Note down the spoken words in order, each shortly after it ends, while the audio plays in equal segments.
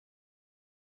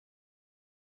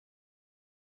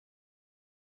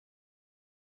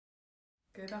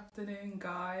Good afternoon,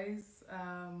 guys.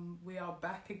 We are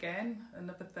back again,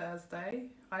 another Thursday.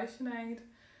 Hi, Sinead.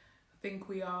 I think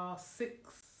we are 6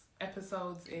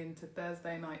 episodes into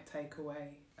Thursday Night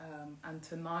Takeaway. And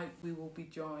tonight we will be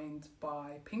joined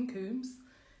by Coombes,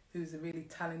 who's a really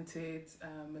talented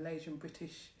Malaysian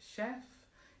British chef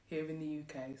here in the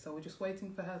UK. So we're just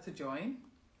waiting for her to join.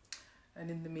 And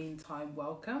in the meantime,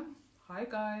 welcome. Hi,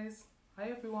 guys.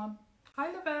 Hi, everyone.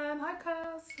 Hi, Laverne. Hi,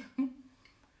 Cass.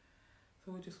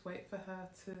 So we'll just wait for her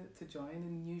to join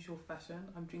in usual fashion.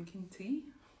 I'm drinking tea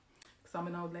because I'm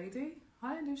an old lady.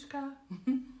 Hi, Anushka.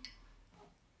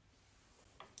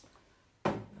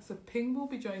 So Ping will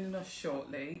be joining us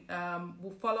shortly.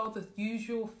 We'll follow the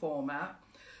usual format,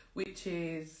 which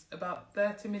is about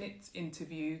 30 minutes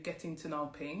interview, getting to know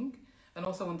Ping, and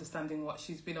also understanding what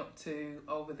she's been up to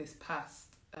over this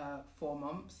past 4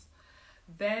 months.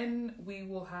 Then we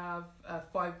will have a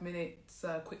 5 minutes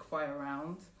quick fire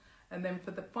round. And then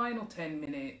for the final 10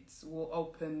 minutes, we'll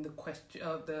open the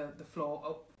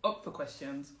floor up for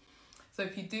questions. So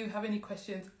if you do have any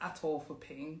questions at all for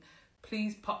Ping,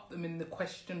 please pop them in the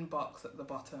question box at the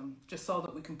bottom, just so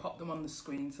that we can pop them on the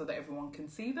screen so that everyone can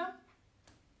see them.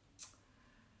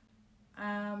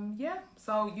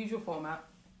 So usual format.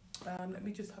 Let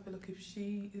me just have a look if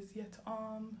she is yet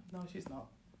on. No, she's not.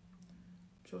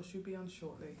 I'm sure she'll be on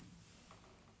shortly.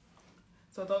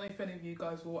 So I don't know if any of you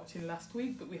guys were watching last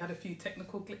week, but we had a few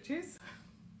technical glitches.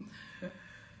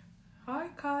 Hi,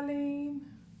 Carlene.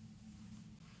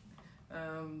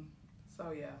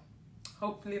 So yeah,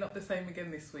 hopefully not the same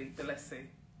again this week, but let's see.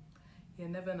 You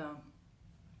never know.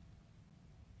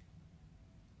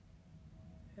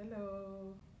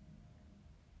 Hello.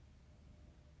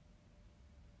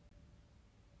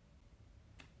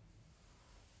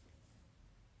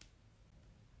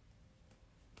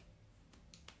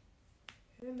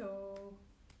 Hello.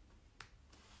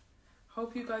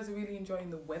 Hope you guys are really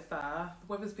enjoying the weather. The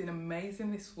weather's been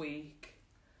amazing this week.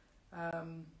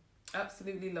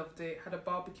 Absolutely loved it. Had a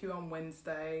barbecue on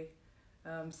Wednesday.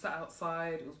 Sat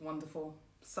outside. It was wonderful.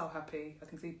 So happy. I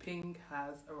can see Ping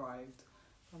has arrived.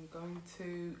 I'm going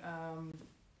to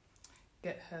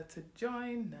get her to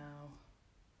join now.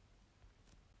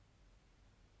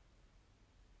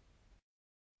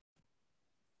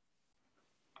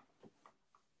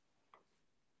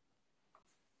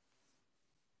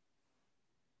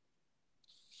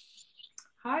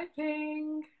 Hi,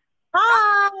 Ping.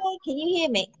 Hi, can you hear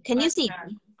me? Can you see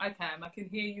me? I can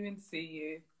hear you and see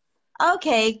you.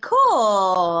 Okay,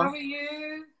 cool. How are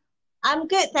you? I'm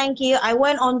good, thank you. I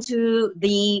went on to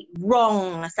the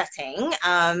wrong setting,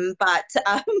 but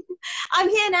I'm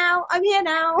here now. I'm here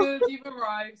now. Good, you've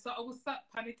arrived. So I was sat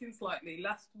panicking slightly.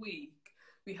 Last week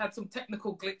we had some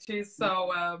technical glitches.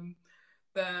 So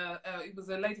it was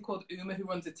a lady called Uma who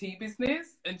runs a tea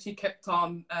business, and she kept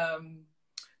on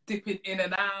dipping in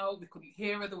and out. We couldn't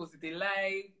hear her. There was a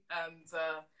delay, and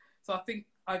so I think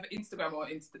either Instagram or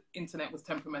internet was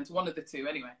temperamental, one of the two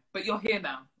anyway. But you're here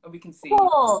now and we can see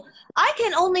Cool. I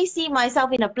can only see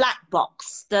myself in a black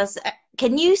box.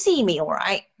 Can you see me all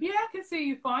right? Yeah, I can see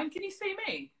you fine. Can you see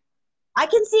me? I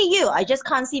can see you. I just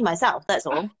can't see myself, that's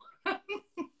all.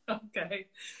 Okay.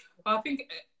 I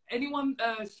think anyone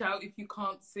shout if you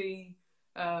can't see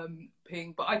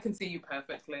Ping, but I can see you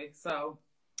perfectly. So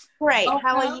Great.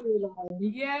 How are you?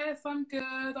 Yes, I'm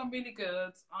good. I'm really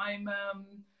good. I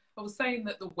was saying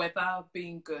that the weather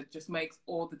being good just makes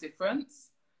all the difference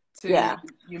to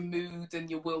your mood and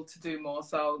your will to do more.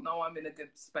 So no, I'm in a good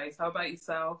space. How about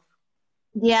yourself?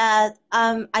 Yeah,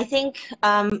 I think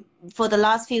for the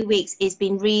last few weeks it's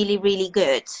been really, really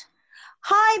good.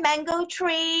 Hi, Mango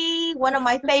Tree, one of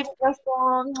my favorite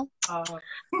restaurants.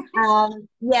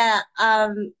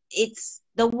 It's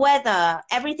the weather.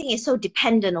 Everything is so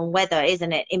dependent on weather,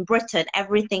 isn't it? In Britain,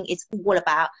 everything is all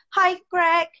about. Hi,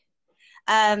 Greg.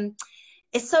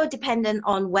 It's so dependent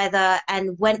on weather,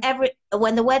 and when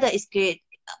the weather is good,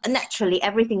 naturally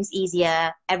everything's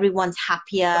easier. Everyone's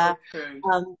happier.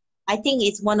 I think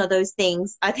it's one of those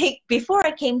things. I think before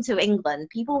I came to England,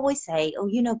 people always say, "Oh,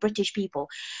 you know, British people,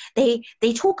 they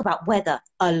talk about weather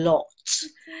a lot."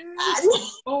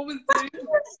 Always do.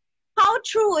 How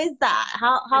true is that?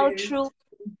 How true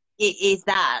is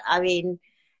that? I mean,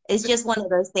 it's just one of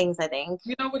those things, I think.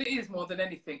 You know what it is more than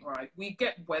anything, right? We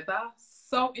get weather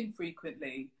so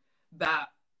infrequently that,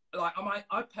 like,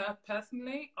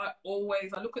 personally, I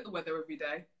look at the weather every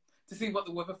day to see what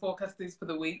the weather forecast is for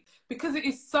the week, because it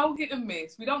is so hit and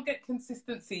miss. We don't get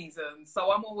consistent seasons,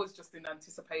 so I'm always just in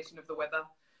anticipation of the weather.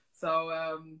 So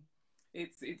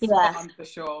It's Yeah. fun for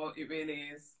sure. It really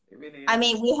is. It really I is.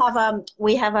 mean,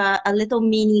 we have a little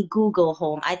mini Google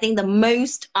home. I think the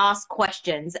most asked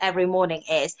questions every morning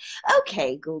is,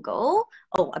 okay, Google.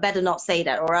 Oh, I better not say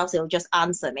that, or else it'll just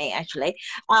answer me, actually.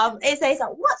 It says,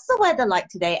 what's the weather like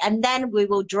today? And then we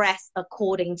will dress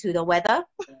according to the weather.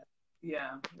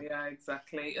 Yeah, yeah,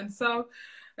 exactly. And so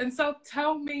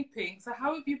tell me, Pink, so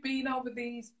how have you been over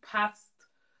these past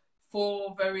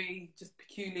 4 very just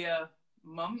peculiar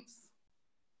months?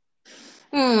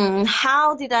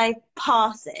 How did I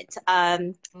pass it?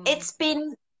 Mm, It's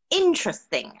been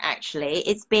interesting, actually.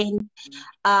 mm,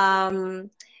 Um,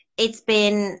 it's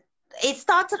been, it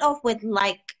started off with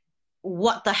like,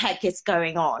 what the heck is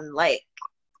going on?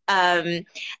 Um,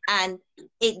 and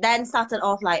it then started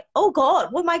off like, oh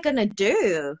God, what am I gonna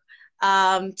do?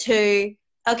 To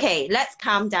okay, let's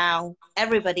calm down.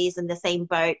 Everybody's in the same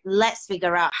boat. Let's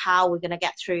figure out how we're gonna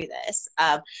get through this.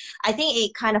 I think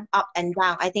it kind of up and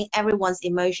down. I think everyone's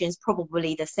emotions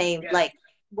probably the same. yeah, Like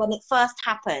when it first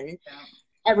happened, yeah,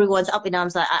 everyone's up in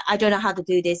arms like, I don't know how to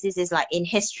do this. This is like in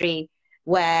history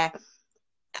where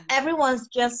everyone's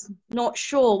just not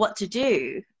sure what to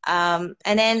do. And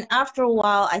then after a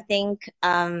while, I think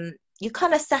you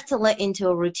kind of settle it into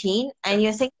a routine and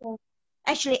you're thinking,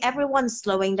 actually, everyone's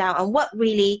slowing down. And what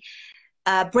really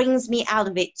brings me out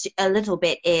of it a little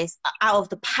bit is out of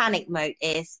the panic mode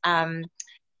is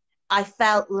I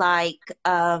felt like,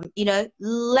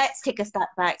 let's take a step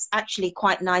back. It's actually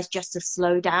quite nice just to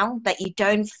slow down, that you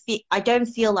don't feel, I don't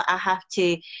feel that I have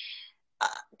to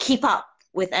keep up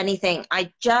with anything. I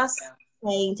just yeah,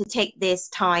 saying to take this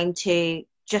time to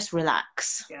just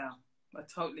relax. yeah. I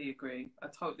totally agree. I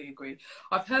totally agree.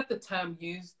 I've heard the term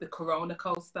used, the Corona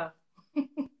coaster.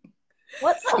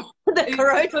 What's the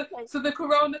corona? So the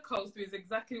Corona coaster is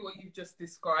exactly what you just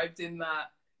described in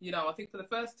that, you know, I think for the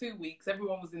first 2 weeks,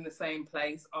 everyone was in the same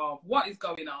place of what is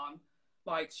going on,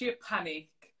 like sheer panic,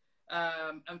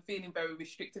 and feeling very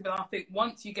restrictive. And I think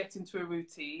once you get into a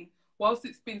routine, whilst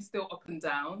it's been still up and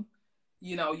down,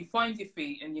 you know, you find your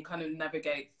feet and you kind of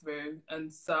navigate through.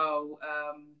 And so,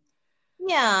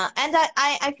 Yeah, and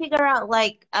I figure out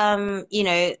like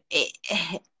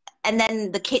and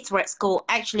then the kids were at school.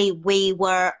 Actually, we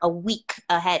were a week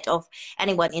ahead of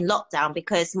anyone in lockdown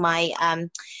because my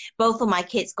both of my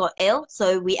kids got ill,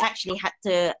 so we actually had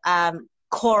to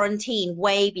quarantine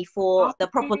way before oh, the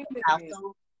proper lockdown. really?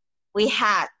 So we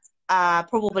had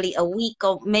probably a week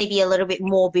or maybe a little bit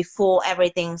more before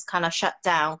everything's kind of shut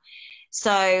down.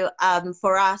 So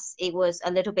for us, it was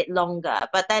a little bit longer,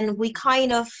 but then we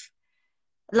kind of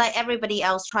like everybody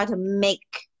else, try to make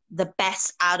the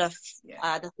best out of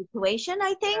Yeah, the situation, I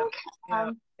yeah, think.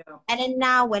 yeah, yeah. And then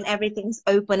now, when everything's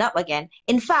open up again,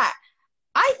 in fact,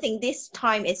 I think this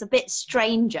time is a bit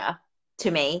stranger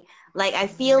to me. Like, I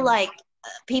feel Mm, like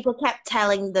people kept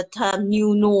telling the term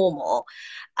new normal,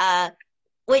 uh,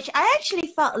 which I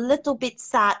actually felt a little bit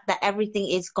sad that everything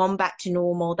is gone back to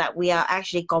normal, that we are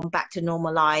actually gone back to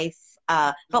normal life.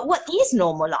 But what is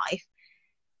normal life?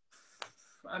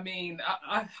 I mean,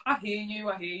 I hear you.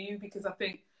 I hear you because I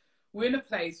think we're in a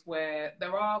place where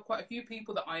there are quite a few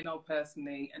people that I know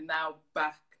personally and now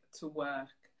back to work.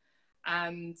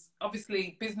 And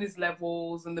obviously, business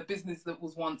levels and the business that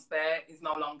was once there is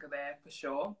no longer there for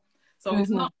sure. So it's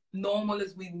Hmm. not normal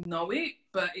as we know it,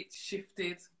 but it's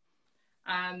shifted.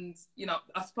 And, you know,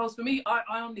 I suppose for me, I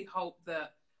only hope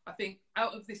that I think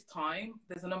out of this time,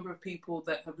 there's a number of people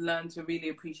that have learned to really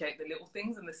appreciate the little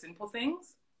things and the simple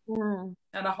things. Mm.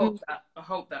 And I hope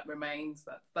that remains.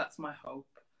 That's my hope.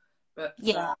 But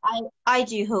Yeah, I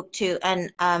do hope too.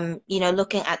 And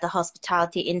looking at the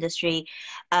hospitality industry,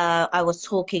 I was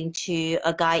talking to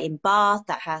a guy in Bath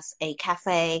that has a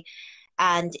cafe,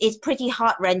 and it's pretty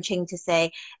heart-wrenching to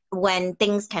say when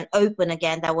things can open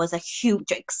again, there was a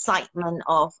huge excitement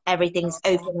of everything's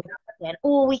oh, opening up again.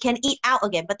 Oh, we can eat out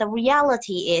again. But the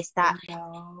reality is I that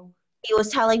know. he was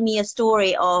telling me a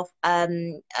story of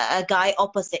a guy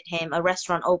opposite him, a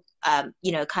restaurant,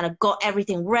 kind of got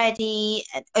everything ready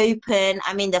and open.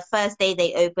 I mean, the first day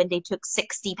they opened, they took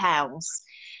 £60.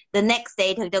 The next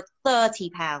day, they took £30,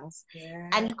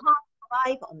 and Yeah, you can't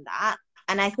survive on that.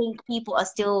 And I think people are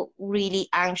still really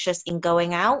anxious in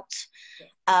going out.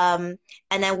 And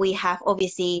then we have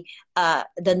obviously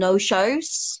the no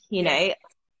shows, yeah,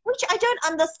 which I don't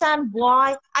understand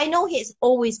why. I know it's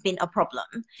always been a problem,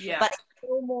 yeah, but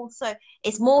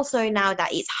it's more so now that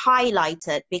it's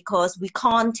highlighted because we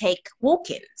can't take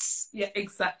walk-ins. yeah,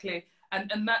 exactly.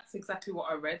 And that's exactly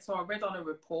what I read. So I read on a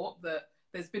report that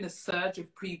there's been a surge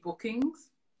of pre-bookings,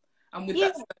 and with Yeah,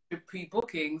 that surge of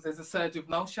pre-bookings, there's a surge of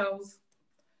no-shows.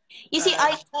 You see,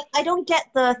 Um, I don't get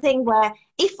the thing where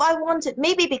if I wanted,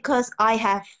 maybe because I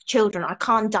have children, I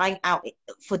can't dine out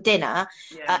for dinner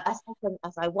yeah, as often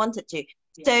as I wanted to.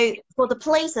 yeah, So for the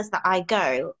places that I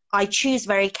go, I choose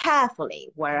very carefully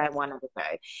where yeah, I want to go.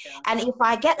 yeah, And if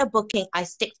I get a booking, I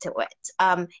stick to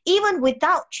it. Even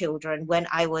without children, when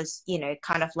I was,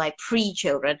 kind of like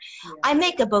pre-children, yeah. I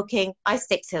make a booking, I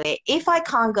stick to it. If I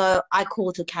can't go, I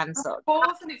call to Of cancel.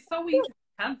 course, and it's so easy to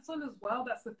cancel as well.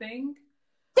 That's the thing.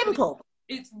 But Simple.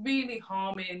 it's really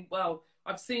harming. Well,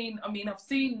 I've seen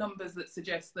numbers that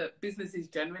suggest that businesses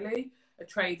generally are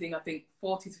trading, I think,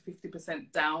 40 to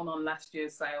 50% down on last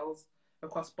year's sales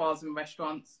across bars and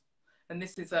restaurants. And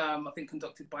this is, I think,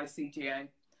 conducted by CGA.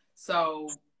 So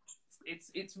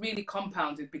it's really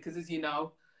compounded because, as you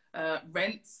know,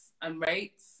 rents and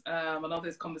rates. I know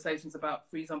there's conversations about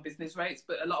freeze on business rates,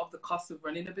 but a lot of the costs of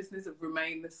running a business have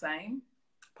remained the same,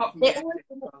 apart from They VAT. always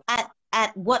say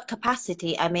at what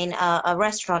capacity? I mean, a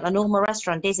restaurant, a normal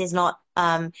restaurant. This is not,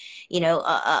 a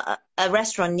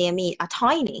restaurant near me are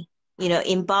tiny.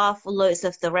 In Bath, loads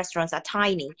of the restaurants are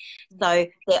tiny, so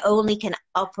they only can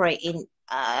operate in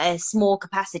a small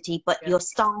capacity. But Yeah, your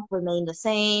staff remain the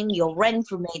same, your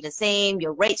rent remain the same,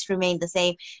 your rates remain the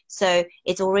same. So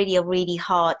it's already a really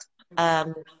hard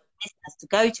business to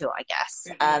go to, I guess.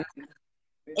 it really,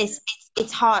 really.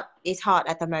 It's hard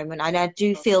at the moment, and I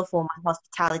do feel for my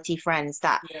hospitality friends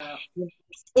that Yeah,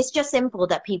 it's just simple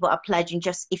that people are pledging,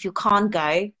 just if you can't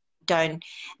go, don't.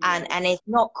 yeah. And it's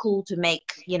not cool to make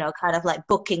kind of like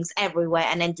bookings everywhere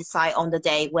and then decide on the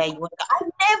day where you want to go.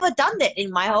 I've never done it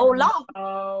in my whole life.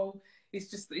 Oh,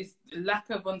 it's lack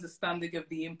of understanding of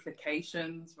the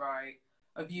implications, right?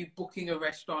 Of you booking a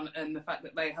restaurant and the fact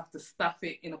that they have to staff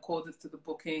it in accordance to the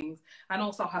bookings and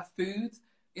also have food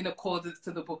in accordance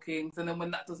to the bookings. And then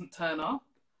when that doesn't turn up,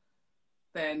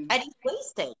 then And it's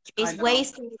wastage. I It's know.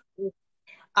 wastage.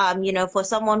 For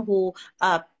someone who,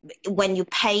 when you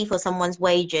pay for someone's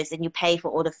wages and you pay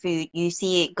for all the food, you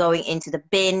see it going into the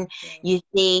bin. Yeah, You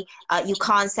see, you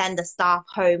can't send the staff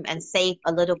home and save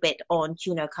a little bit on,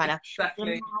 kind of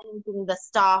exactly. reminding the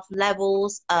staff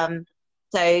levels. Yeah,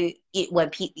 So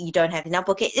when you don't have enough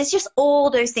book, it's just all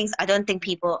those things. I don't think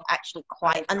people actually I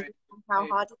quite agree. understand how I,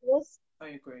 hard it is. I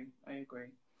agree. I agree.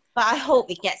 But I hope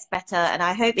it gets better, and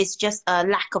I hope it's just a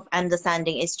lack of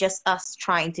understanding. It's just us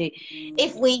trying to,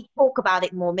 if Mm. we talk about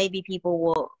it more, maybe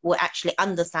people will actually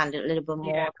understand it a little bit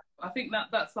Yeah, more. I think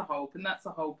that's the hope, and that's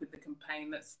the hope with the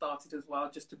campaign that started as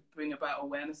well, just to bring about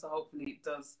awareness. So hopefully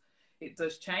it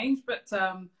does change. But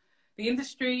the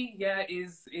industry, yeah,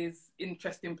 is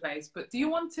interesting place. But do you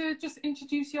want to just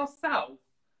introduce yourself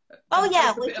Oh and tell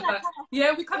yeah, us a bit about?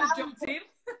 Yeah, we kind of jumped in.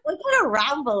 we kind of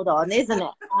rambled on, isn't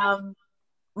it?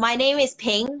 My name is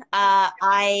Ping. I'm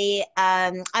a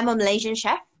Malaysian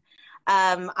chef.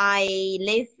 I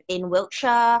live in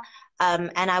Wiltshire,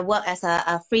 and I work as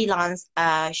a freelance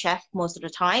chef most of the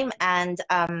time. And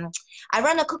I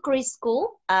run a cookery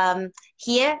school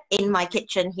here in my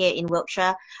kitchen here in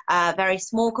Wiltshire. Very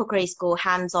small cookery school,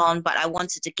 hands-on, but I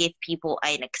wanted to give people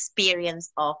an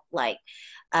experience of like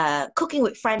cooking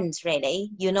with friends.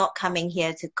 Really, you're not coming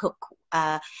here to cook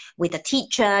with a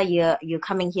teacher. You're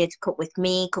coming here to cook with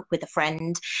me, cook with a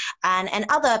friend, and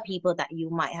other people that you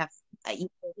might have you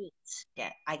can eat. Yeah,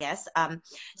 I guess. And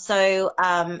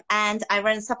I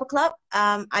run a supper club.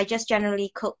 I just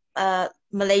generally cook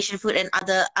Malaysian food and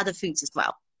other foods as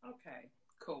well. Okay,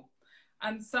 cool.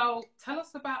 And so tell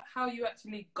us about how you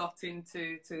actually got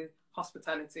into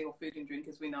hospitality or food and drink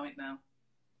as we know it now.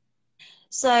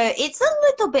 So it's a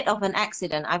little bit of an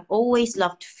accident. I've always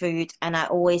loved food and I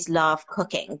always love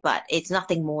cooking, but it's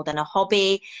nothing more than a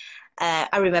hobby.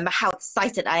 I remember how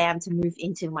excited I am to move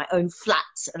into my own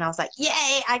flat, and I was like,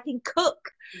 "Yay, I can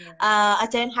cook! Yeah. I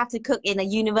don't have to cook in a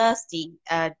university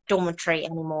dormitory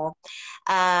anymore."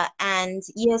 And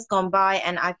years gone by,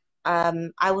 and I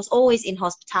was always in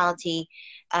hospitality,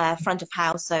 front of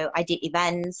house, so I did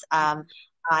events.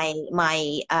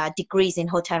 My degrees in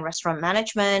hotel and restaurant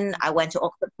management. I went to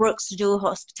Oxford Brookes to do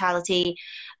hospitality.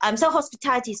 So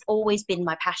hospitality has always been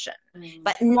my passion, Mm.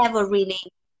 but never really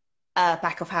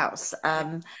back of house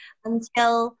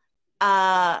until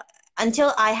uh,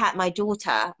 until I had my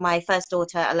daughter, my first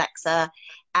daughter, Alexa,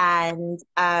 and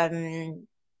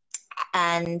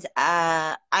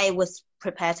I was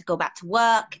prepared to go back to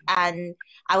work, and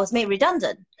I was made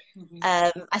redundant. Mhm.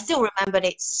 I still remembered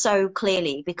it so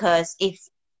clearly because if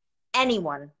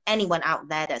anyone out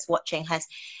there that's watching has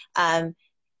um,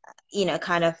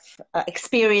 kind of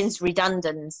experience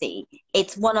redundancy,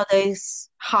 it's one of those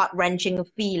heart-wrenching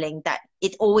feeling that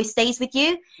it always stays with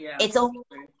you. Yeah. It's always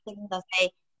thing that say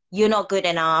you're not good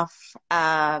enough.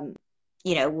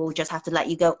 we'll just have to let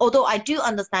you go. Although I do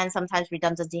understand sometimes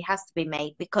redundancy has to be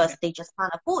made because they just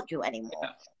can't afford you anymore.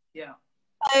 Yeah.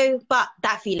 So, but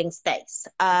that feeling stays.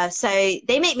 So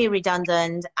they made me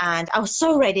redundant, and I was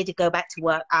so ready to go back to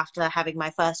work after having my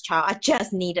first child. I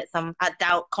just needed some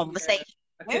adult conversation.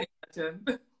 I can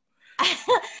imagine.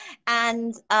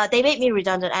 And they made me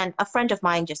redundant, and a friend of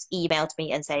mine just emailed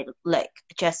me and said, look,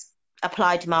 just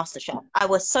apply to MasterChef. I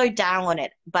was so down on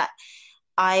it, but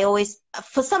I always,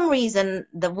 for some reason,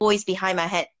 the voice behind my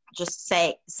head just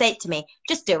say to me,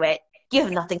 just do it. You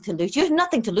have nothing to lose. You have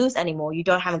nothing to lose anymore. You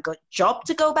don't have a good job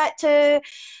to go back to.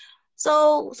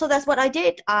 So that's what I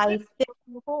did. I filled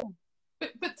in the form.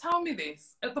 But tell me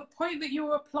this, at the point that you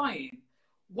were applying,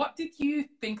 what did you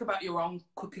think about your own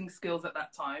cooking skills at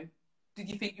that time? Did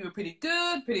you think you were pretty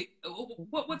good?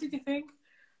 What did you think?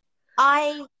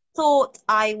 I thought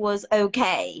I was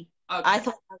okay. I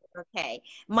thought I was okay.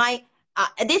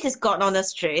 This is God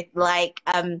honest truth. Like,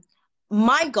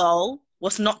 my goal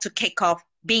was not to kick off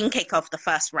the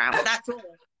first round. That's all.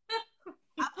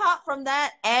 Apart from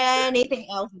that, anything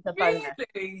else is a bonus.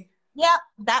 Really? Yeah,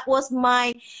 that was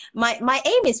my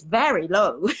aim is very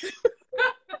low.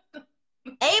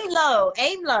 Aim low.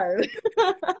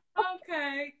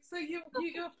 Okay, so you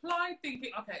applied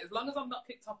thinking, okay, as long as I'm not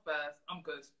kicked off first, I'm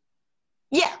good.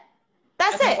 Yeah,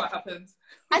 that's it. What happens?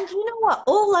 And you know what?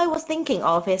 All I was thinking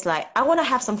of is like, I want to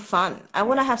have some fun.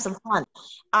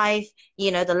 I've,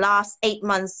 the last 8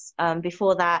 months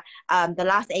before that, the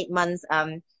last 8 months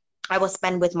I was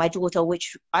spent with my daughter,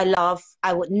 which I love.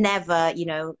 I would never,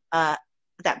 that.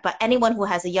 But anyone who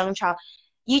has a young child,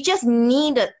 you just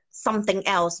needed something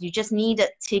else. You just needed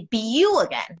to be you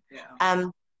again. Yeah.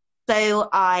 So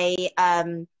I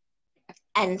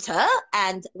enter,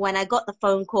 and when I got the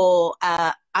phone call,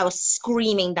 I was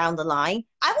screaming down the line.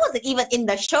 I wasn't even in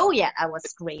the show yet. I was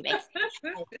screaming.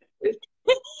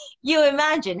 You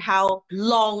imagine how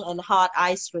long and hard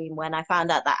I screamed when I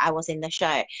found out that I was in the show.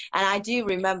 And I do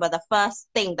remember the first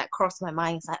thing that crossed my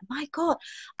mind is like, my God,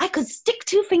 I could stick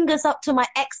 2 fingers up to my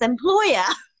ex-employer.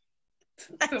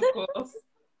 Of course.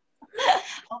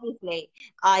 Obviously,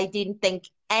 I didn't think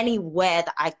anywhere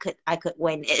that I could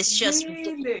win. It's just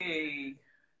really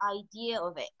idea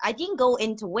of it. I didn't go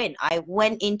in to win. I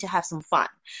went in to have some fun.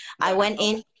 Wow. I went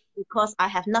in because I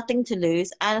have nothing to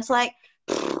lose, and it's like,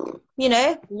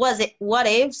 what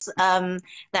ifs,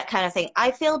 that kind of thing.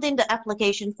 I filled in the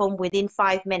application form within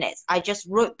 5 minutes. I just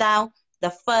wrote down the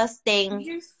first thing. Are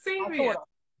you serious?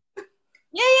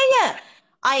 Yeah.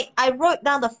 I wrote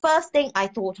down the first thing I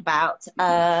thought about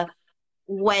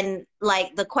when,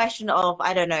 like, the question of,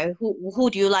 I don't know, who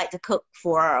do you like to cook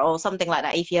for, or something like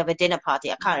that. If you have a dinner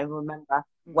party, I can't even remember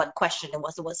what question it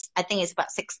was. I think it's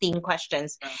about 16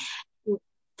 questions.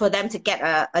 For them to get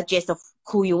a gist of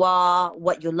who you are,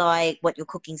 what you like, what your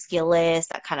cooking skill is,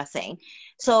 that kind of thing.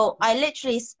 So I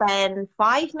literally spent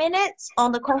 5 minutes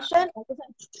on the question,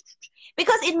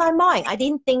 because in my mind, I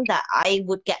didn't think that I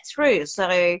would get through. So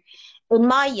in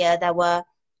my year, there were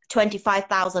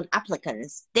 25,000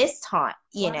 applicants. This time,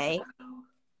 yeah,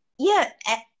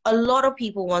 a lot of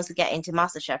people wants to get into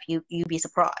MasterChef. You'd be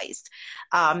surprised.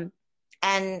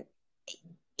 And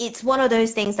it's one of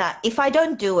those things that if I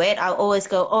don't do it, I'll always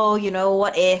go, oh,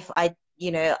 what if I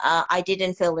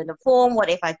didn't fill in the form? What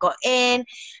if I got in?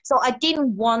 So I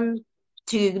didn't want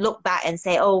to look back and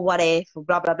say, oh, what if,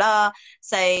 blah, blah, blah.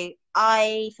 So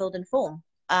I filled in the form,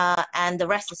 and the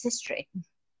rest is history.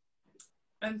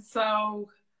 And so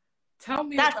tell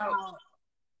me about...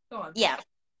 Go on. Yeah.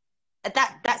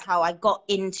 That's how I got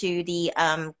into the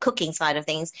cooking side of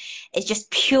things. It's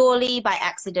just purely by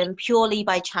accident, purely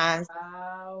by chance.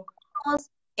 Wow.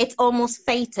 It's almost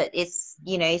fated. It's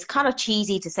it's kind of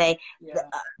cheesy to say, the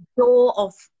door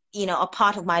of a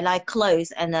part of my life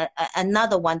closed, and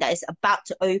another one that is about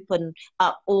to open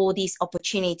up all these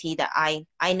opportunity that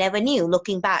I never knew.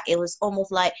 Looking back, it was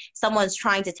almost like someone's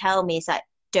trying to tell me, it's like,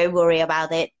 don't worry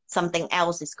about it. Something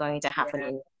else is going to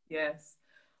happen. Yes.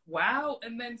 Wow.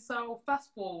 And then so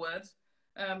fast forward,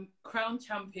 crown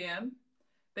champion,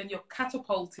 then you're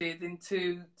catapulted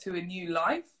into a new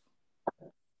life.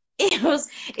 It was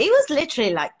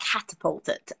literally like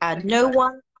catapulted, and no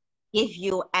one give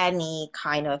you any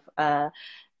kind of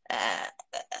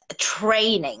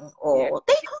training, or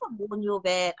they kind of warn you a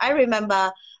bit. I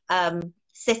remember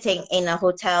sitting in a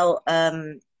hotel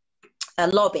a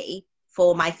lobby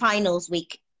for my finals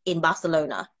week in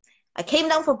Barcelona. I came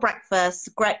down for breakfast.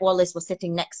 Greg Wallace was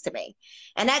sitting next to me.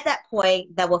 And at that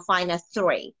point, there were final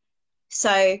 3.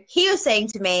 So he was saying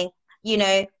to me,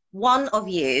 one of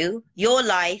you, your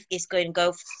life is going to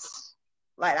go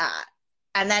like that.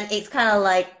 And then it's kind of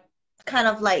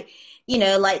like, you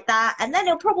know, like that, and then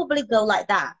it'll probably go like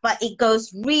that, but it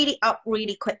goes really up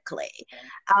really quickly.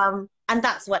 And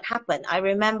that's what happened. I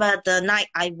remember the night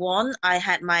I won,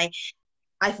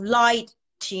 I've lied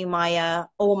to my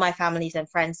all my families and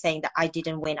friends saying that I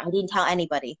didn't win. I didn't tell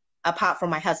anybody apart from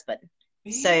my husband.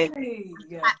 So Really?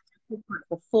 Yeah.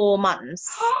 for 4 months.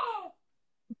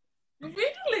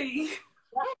 Really?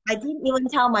 I didn't even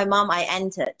tell my mom I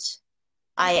entered.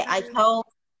 I told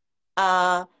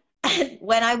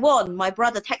when I won, my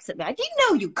brother texted me, I didn't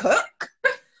know you cook.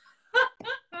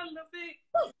 I love it.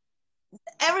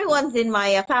 Everyone's in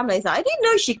my family said, I didn't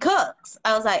know she cooks.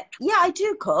 I was like, yeah, I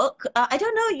do cook. I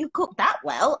don't know you cook that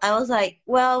well. I was like,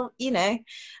 well, you know,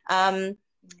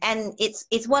 and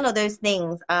it's one of those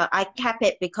things. I kept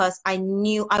it because I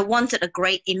knew I wanted a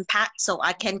great impact, so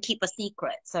I can keep a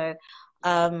secret. So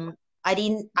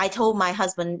I told my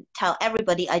husband, tell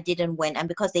everybody I didn't win, and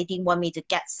because they didn't want me to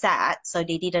get sad, so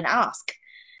they didn't ask.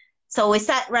 So we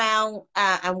sat around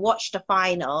and watched the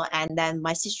final, and then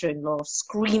my sister-in-law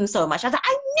screamed so much. I was like,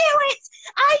 I knew it!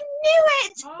 I knew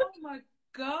it! Oh my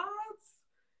God.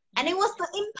 And it was the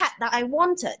impact that I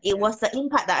wanted. It was the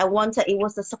impact that I wanted. It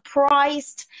was the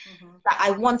surprise that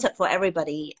I wanted for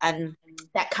everybody. And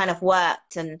that kind of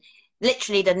worked. And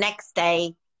literally the next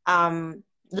day,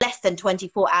 less than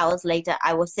 24 hours later,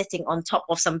 I was sitting on top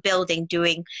of some building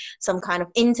doing some kind of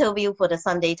interview for the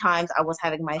Sunday Times. I was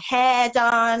having my hair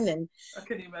done and I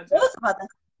can imagine. those other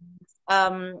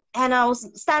things. And I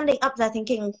was standing up there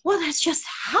thinking, what has just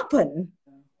happened?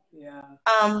 Yeah.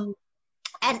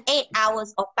 And 8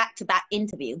 hours of back-to-back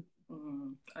interview.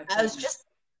 I was just,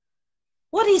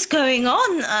 what is going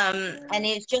on? And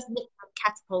it's just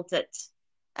catapulted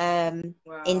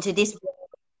into this.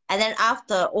 And then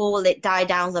after all it died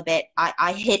down a bit,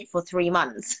 I hid for 3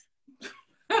 months.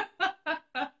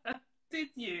 Did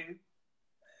you?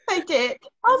 I did.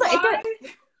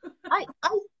 I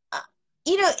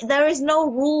you know, there is no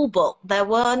rule book. There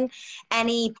weren't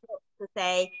any books to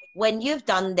say, when you've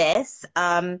done this,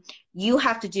 you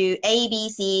have to do A, B,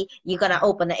 C. You're going to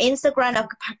open an Instagram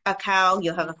account.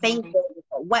 You have a Facebook,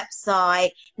 a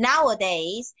website.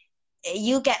 Nowadays,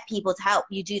 you get people to help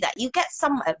you do that. You get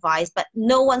some advice, but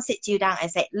no one sits you down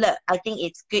and say, look, I think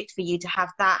it's good for you to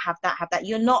have that, have that, have that.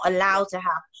 You're not allowed to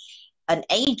have an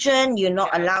agent. You're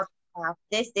not allowed to have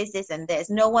this, and this.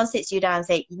 No one sits you down and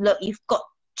say, look, you've got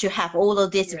to have all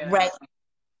of this ready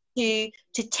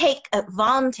to take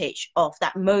advantage of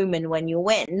that moment when you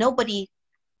win. Nobody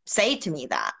say to me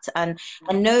that. And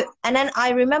then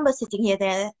I remember sitting here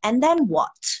there, and then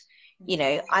what? You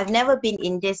know, I've never been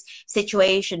in this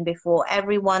situation before.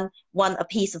 Everyone want a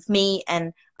piece of me,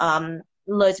 and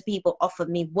loads of people offer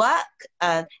me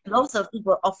work. Lots of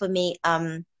people offer me,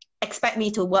 expect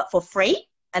me to work for free,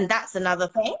 and that's another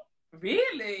thing.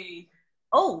 Really?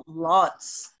 Oh,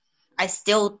 lots. I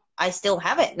still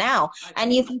have it now.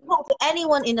 And if you talk to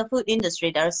anyone in the food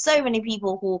industry, there are so many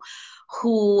people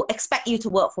who expect you to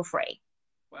work for free.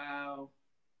 Wow,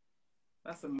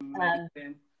 that's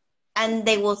amazing. And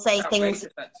they will say things.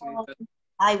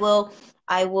 I will,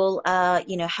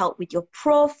 you know, help with your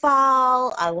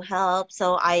profile. I will help.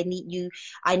 So I need you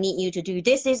to do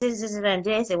this, and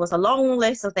this. It was a long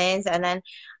list of things, and then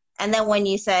when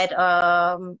you said,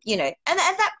 you know, and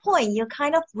at that point, you're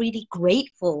kind of really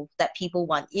grateful that people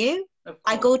want you.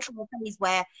 I go through a phase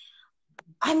where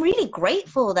I'm really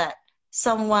grateful that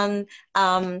someone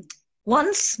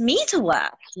wants me to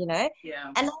work, you know.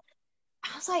 Yeah. And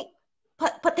I was like,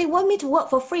 but they want me to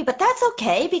work for free, but that's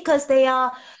okay because they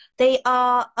are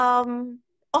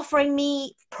offering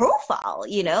me profile,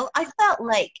 you know. I felt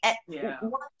like at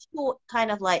one short kind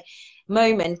of like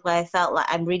moment where I felt like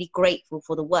I'm really grateful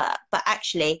for the work, but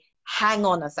actually hang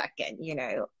on a second, you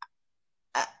know,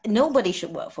 nobody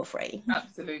should work for free.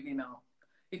 Absolutely not.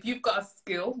 If you've got a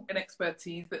skill and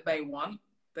expertise that they want,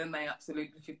 then they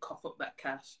absolutely should cough up that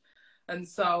cash. And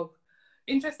so,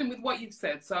 interesting with what you've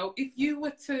said. So if you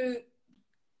were to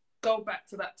go back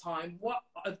to that time, what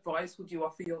advice would you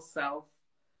offer yourself?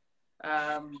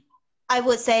 I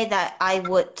would say that I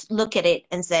would look at it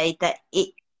and say that it,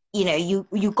 you know,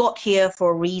 you got here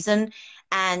for a reason,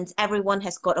 and everyone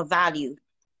has got a value.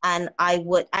 And I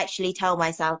would actually tell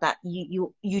myself that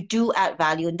you do add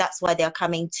value, and that's why they're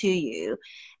coming to you.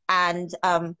 And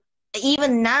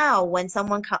even now, when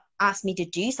someone asks me to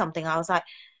do something, I was like,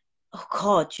 oh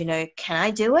God, you know, can I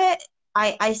do it?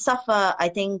 I suffer, I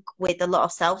think, with a lot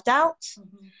of self-doubt.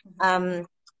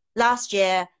 Last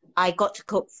year, I got to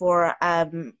cook for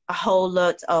a whole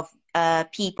lot of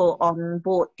people on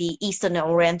board the Eastern and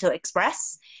Oriental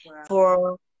Express.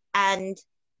 Wow. And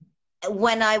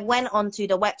when I went onto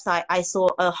the website, I saw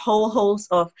a whole host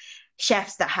of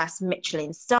chefs that has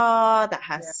Michelin star, that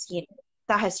Yeah. has, you know,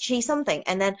 that has achieved something.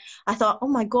 And then I thought, oh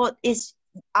my God,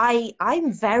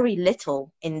 I'm very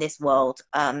little in this world.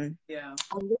 Yeah.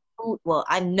 I'm this food world.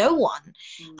 I'm no one.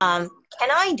 Mm. Can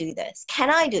I do this? Can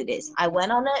I do this? I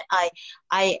went on it.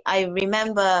 I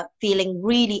remember feeling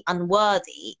really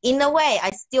unworthy. In a way,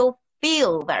 I still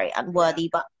feel very Yeah. unworthy,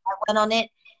 but I went on it.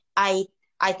 I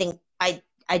I think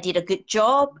I did a good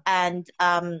job, and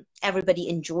everybody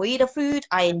enjoyed the food.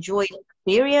 I enjoyed the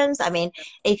experience. I mean,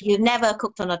 if you've never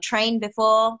cooked on a train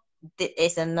before,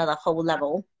 it's another whole I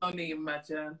level. can only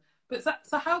imagine. But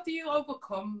so how do you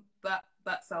overcome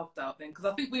that self doubt then? Because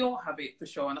I think we all have it for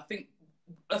sure, and I think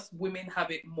us women have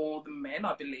it more than men,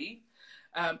 I believe.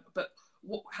 But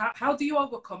how do you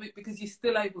overcome it? Because you're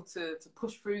still able to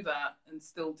push through that and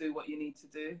still do what you need to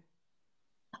do.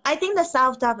 I think the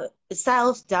self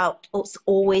doubt is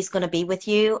always going to be with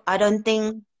you. I don't think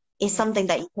it's Mm. something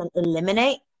that you can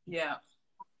eliminate. Yeah.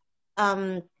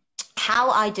 Um, how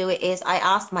I do it is I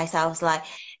ask myself, like,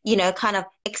 you know, kind of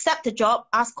accept the job,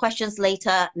 ask questions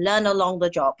later, learn along the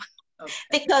job, Okay.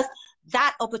 because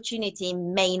that opportunity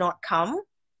may not come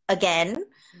again.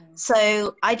 Mm.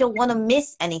 So I don't want to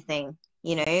miss anything,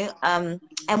 you know.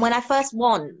 And when I first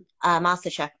won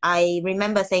MasterChef, I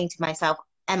remember saying to myself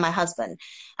and my husband,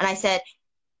 and I said,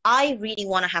 I really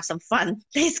want to have some fun.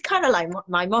 It's kind of like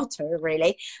my motto,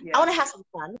 really. I Yeah. want to have some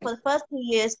fun. For the first 2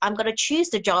 years, I'm going to choose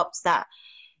the jobs that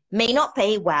may not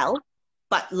pay well,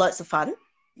 but lots of fun,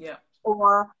 Yeah.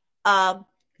 or um,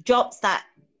 jobs that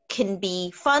can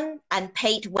be fun and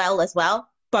paid well as well.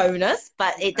 Bonus,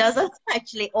 but it Yeah. doesn't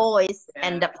actually always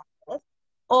end Yeah. up like this.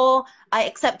 Or I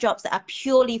accept jobs that are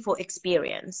purely for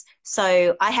experience.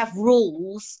 So I have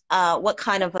rules, what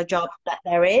kind of a job that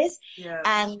there is. Yeah.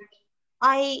 And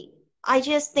I I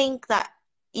just think that,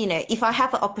 you know, if I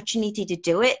have an opportunity to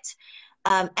do it,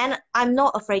 and I'm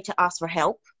not afraid to ask for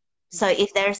help. So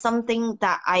if there's something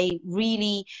that I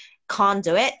really can't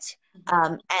do it,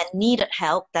 and needed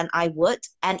help, then I would.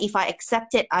 And if I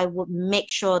accept it, I would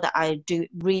make sure that I do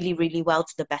really, really well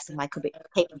to the best of my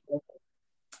capability.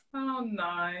 Oh,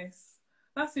 nice.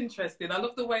 That's interesting. I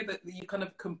love the way that you kind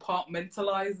of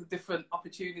compartmentalize the different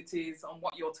opportunities on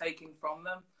what you're taking from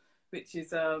them, which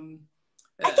is I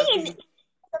a think really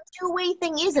a two-way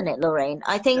thing, isn't it, Lorraine?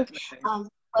 I think definitely.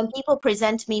 when people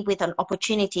present me with an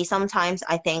opportunity, sometimes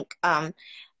I think,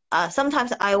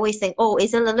 sometimes I always think, oh,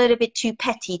 is it a little bit too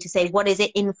petty to say, what is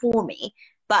it in for me?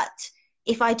 But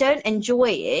if I don't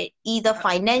enjoy it, either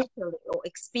financially or Yeah,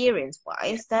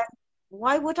 experience-wise, then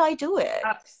why would I do it?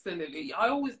 absolutely. I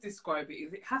always describe it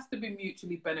as it has to be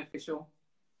mutually beneficial.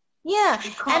 Yeah, It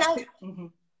and can't tick.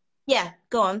 yeah,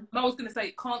 go on. And I was going to say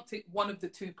it can't tick one of the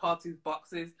two parties'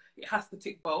 boxes. It has to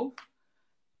tick both.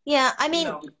 Yeah, I You mean,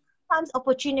 know. sometimes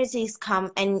opportunities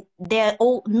come and they're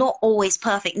all not always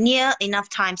perfect. Near enough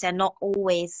times they're not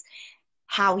always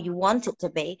how you want it to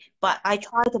be, but I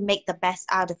try to make the best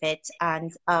out of it.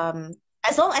 And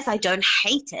as long as I don't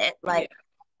hate it, Yeah. like,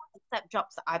 except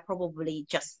jobs that I probably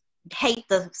just hate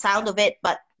the sound of it,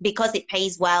 but because it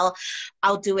pays well,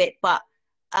 I'll do it. But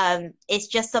it's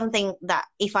just something that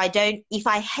if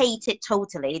I hate it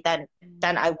totally, then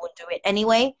I would do it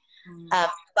anyway. Mm.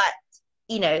 But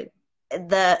you know,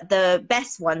 the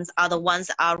best ones are the ones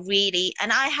that are really,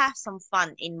 and I have some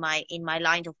fun in my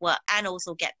line of work and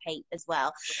also get paid as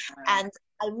well. Yeah. And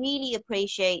I really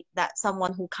appreciate that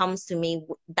someone who comes to me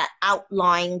that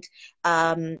outlined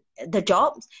the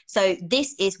jobs. So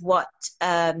this is what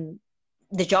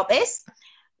the job is.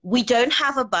 We don't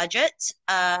have a budget.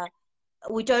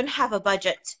 We don't have a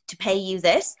budget to pay you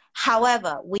this.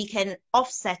 However, we can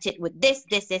offset it with this,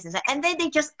 and that. And then they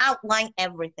just outline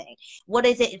everything. What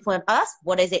is it for us?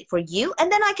 What is it for you?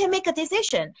 And then I can make a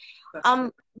decision. That's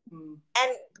Um, mm.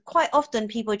 and quite often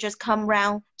people just come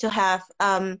round to have,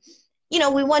 you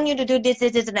know, we want you to do this,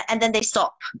 and that, and then they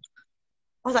stop.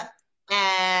 I was like,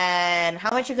 and how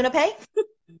much you gonna pay?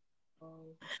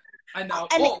 Oh, I know.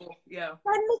 And Oh, yeah.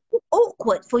 that makes it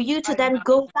awkward for you to I then know.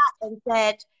 go back and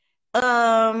said,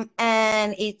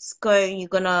 and you're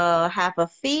gonna have a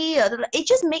fee. It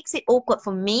just makes it awkward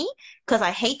for me because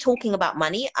I hate talking about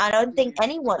money. I don't think Mm.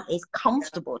 anyone is Yeah.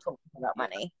 comfortable talking about Yeah.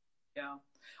 money. Yeah.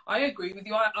 I agree with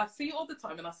you. I see it all the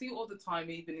time, and I see it all the time,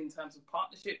 even in terms of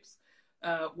partnerships,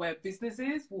 where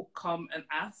businesses will come and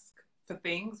ask for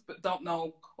things, but don't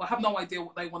know or have no idea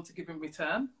what they want to give in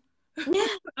return. Yeah.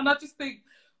 And I just think,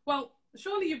 well,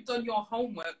 surely you've done your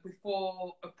homework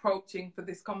before approaching for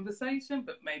this conversation,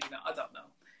 but maybe not. I don't know.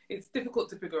 It's difficult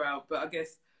to figure out, but I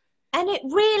guess And it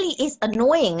really is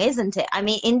annoying, isn't it? I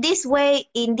mean, in this way,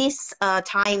 in this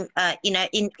time,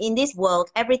 in this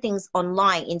world, everything's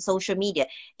online in social media.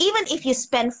 Even if you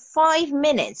spend 5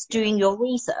 minutes Yeah, doing your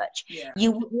research, yeah,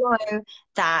 you would know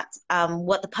that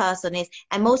what the person is,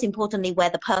 and most importantly, where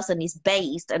the person is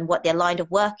based and what their line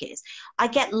of work is. I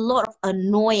get a lot of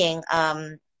annoying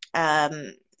um,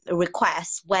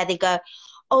 requests where they go,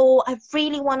 "Oh, I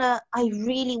really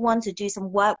want to do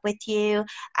some work with you,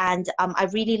 and I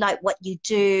really like what you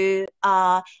do.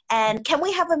 And can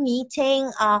we have a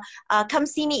meeting? Come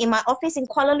see me in my office in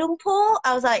Kuala Lumpur."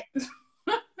 I was like,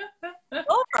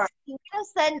 "Sure, you can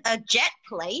send a jet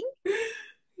plane,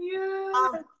 yeah.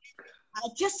 um,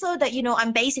 just so that you know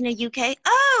I'm based in the UK."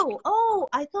 Oh,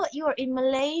 I thought you were in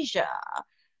Malaysia.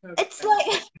 It's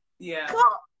Okay. like, Yeah.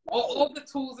 God, All the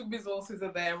tools and resources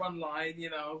are there online, you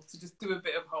know, to just do a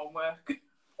bit of homework.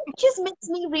 it just makes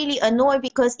me really annoyed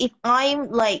because if I'm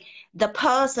like the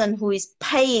person who is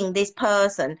paying this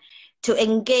person to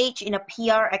engage in a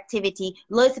PR activity,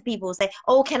 loads of people say,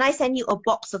 "Oh, can I send you a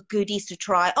box of goodies to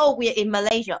try? Oh, we're in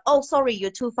Malaysia. Oh, sorry,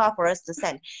 you're too far for us to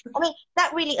send." I mean,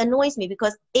 that really annoys me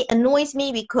because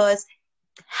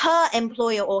her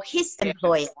employer or his Yeah,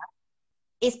 employer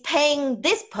is paying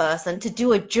this person to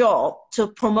do a job to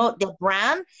promote their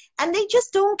brand, and they just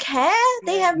don't care.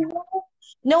 They yeah, have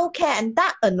no care, and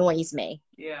that annoys me.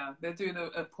 yeah. They're doing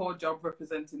a poor job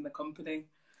representing the company.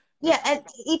 Yeah, and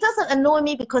it doesn't annoy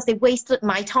me because they wasted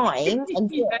my time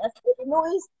and Yeah,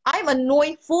 yes, I'm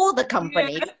annoyed for the yeah.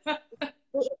 company.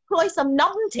 They employ some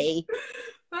numpty.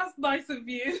 That's nice of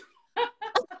you.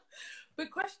 But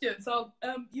question, so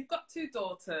you've got two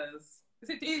daughters.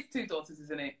 It's two daughters,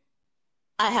 isn't it?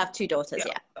 I have two daughters,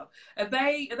 Yeah. yeah. Are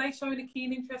they showing a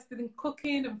keen interest in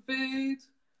cooking and food?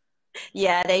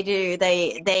 Yeah, they do.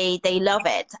 They love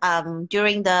it.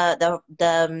 During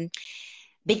the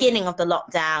beginning of the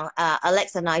lockdown,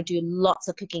 Alexa and I do lots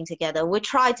of cooking together. We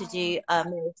try to do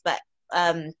meals, but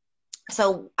um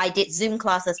so I did Zoom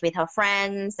classes with her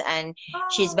friends, and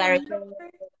she's Oh, very lovely.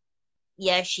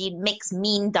 yeah, she makes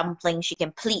mean dumplings. She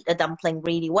can pleat a dumpling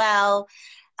really well.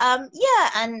 Yeah,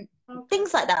 and Okay.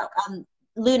 things like that.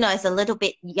 Luna is a little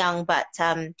bit young, but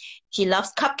she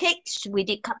loves cupcakes. We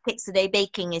did cupcakes today.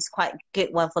 Baking is quite a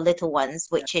good one for little ones,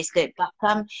 Yeah. which is good. But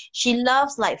she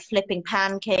loves like flipping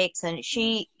pancakes, and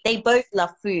they both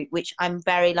love food, which I'm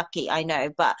very lucky, I know,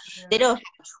 but they Yeah. don't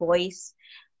have a choice.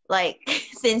 Like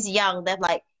since young, they're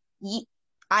like,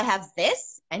 I have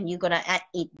this, and you're gonna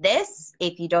eat this.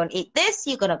 If you don't eat this,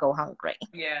 you're gonna go hungry.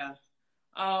 Yeah.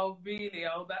 Oh, really?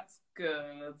 Oh, that's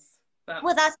good.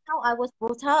 Well, That's that's how I was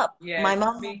brought up. Yeah. My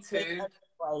mom Me made too. a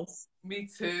choice. Me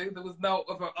too. There was no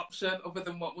other option other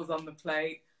than what was on the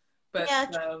plate. But Yeah,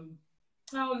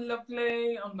 oh,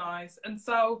 lovely. Oh, nice. And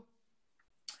so,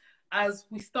 as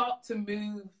we start to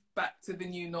move back to the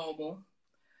new normal,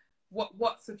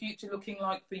 what's the future looking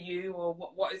like for you, or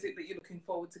what is it that you're looking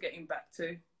forward to getting back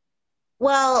to?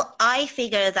 well, I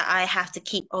figure that I have to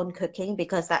keep on cooking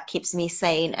because that keeps me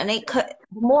sane. And the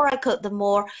more I cook, the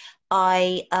more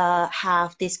I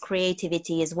have this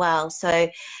creativity as well. So,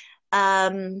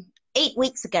 8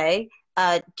 weeks ago,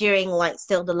 during like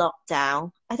still the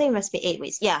lockdown, I think it must be 8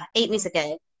 weeks. Yeah, 8 weeks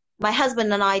ago, my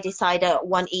husband and I decided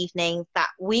one evening that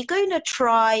we're going to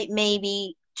try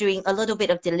maybe doing a little bit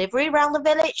of delivery around the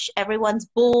village. Everyone's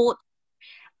bored.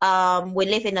 We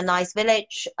live in a nice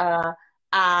village,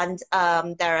 and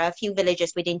there are a few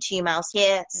villages within 2 miles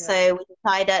here. Yeah. So we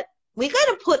decided we're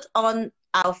going to put on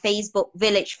our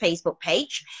village Facebook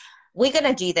page. We're going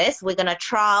to do this. We're going to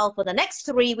trial for the next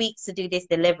 3 weeks to do this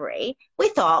delivery. We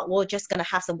thought we're just going to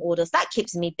have some orders. That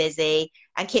keeps me busy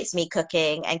and keeps me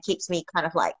cooking and keeps me kind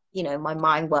of like, my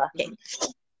mind working.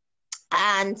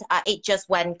 And it just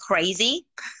went crazy.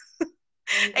 Oh,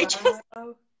 It just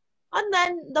wow. And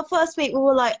then the first week we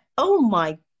were like, oh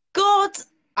my God,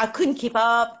 I couldn't keep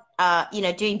up.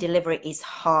 Doing delivery is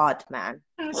hard, man.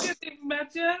 I can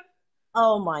imagine.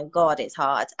 Oh my God, it's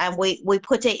hard. And we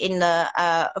put it in the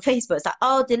Facebook. It's like,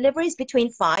 oh, deliveries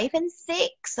between 5 and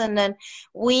 6. And then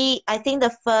I think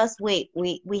the first week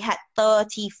we had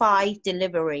 35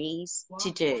 deliveries to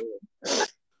Wow. do.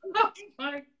 Oh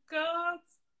my God.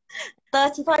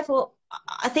 35 or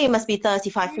I think it must be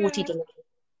 35, 40 Yeah. deliveries.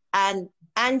 And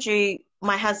Andrew,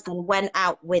 my husband, went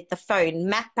out with the phone,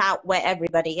 mapped out where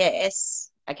everybody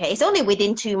is. Okay, it's only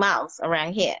within 2 miles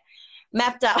around here.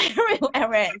 Mapped out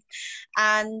everywhere it is.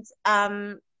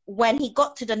 And when he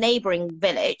got to the neighboring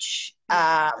village,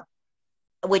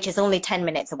 which is only 10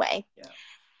 minutes away, Yeah.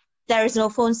 there is no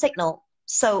phone signal.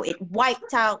 So it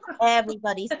wiped out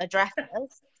everybody's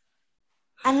addresses.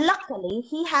 And luckily,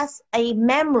 he has a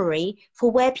memory for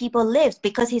where people live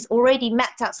because he's already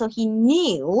mapped out. So he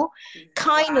knew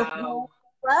kind of where, Wow.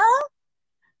 well,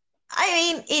 I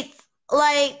mean, it's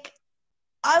like,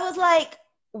 I was like,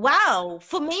 wow,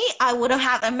 for me, I would have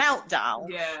had a meltdown.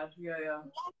 Yeah, yeah, yeah.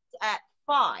 At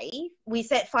 5, we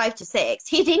said 5 to 6.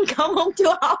 He didn't come home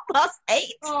till 8:30.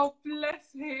 Oh,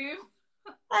 bless him.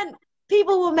 And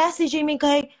people were messaging me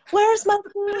going, where's my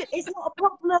food? It's not a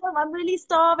problem. I'm really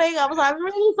starving. I was like, I'm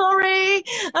really sorry.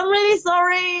 I'm really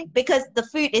sorry. Because the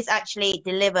food is actually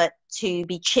delivered to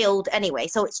be chilled anyway.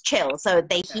 So it's chilled. So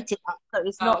they Okay. heat it up. So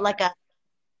it's not Okay. like a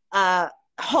hot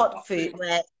Hot food food.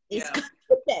 where it's Yeah.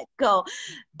 gonna go.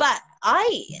 But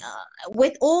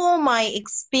with all my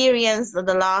experience of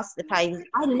the last 5 years,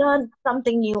 I learned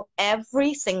something new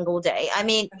every single day. I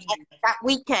mean, that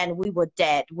weekend we were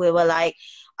dead. We were like,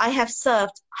 I have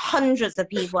served hundreds of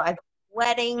people. I've done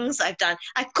weddings. I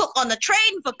cook on the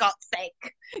train for God's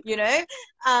sake, you know,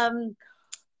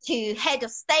 to head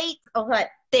of state. I was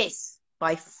like, this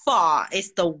by far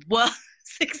is the worst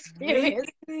experience.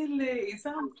 Really? It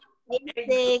sounds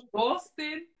Amazing.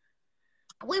 exhausting.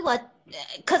 We were,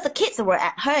 because the kids were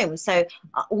at home, so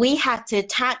we had to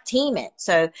tag team it.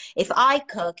 So if I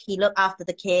cook, he look after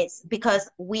the kids because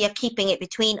we are keeping it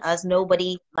between us.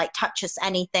 Nobody like touches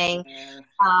anything. Yeah.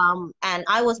 And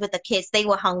I was with the kids. They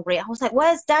were hungry. I was like,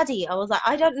 "Where's Daddy?" I was like,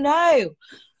 "I don't know."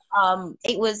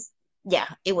 It was, yeah,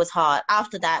 it was hard.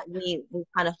 After that, we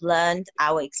kind of learned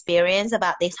our experience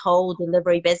about this whole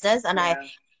delivery business, and Yeah.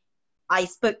 I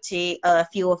spoke to a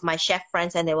few of my chef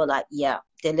friends, and they were like, "Yeah,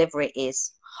 delivery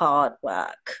is hard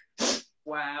work."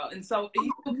 Wow. And so are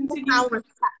you still continuing Newfound to...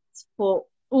 respect for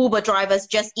Uber drivers,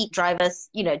 Just Eat drivers,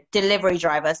 delivery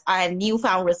drivers. I have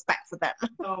newfound respect for them.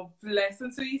 Oh, bless.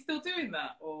 And so are you still doing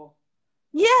that, or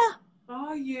Yeah.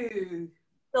 are you?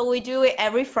 So we do it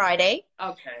every Friday,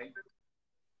 Okay.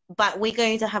 but we're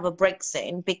going to have a break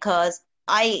soon because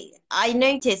I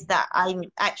noticed that I'm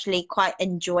actually quite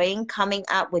enjoying coming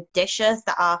up with dishes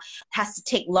that has to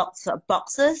take lots of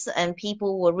boxes, and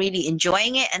people were really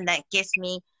enjoying it, and that gives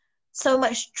me so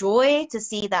much joy to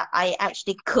see that I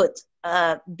actually could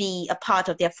be a part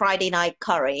of their Friday night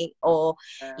curry, or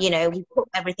we cook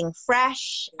everything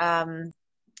fresh.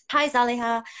 Hi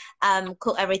Zaliha,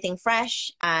 cook everything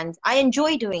fresh, and I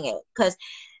enjoy doing it because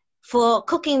for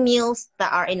cooking meals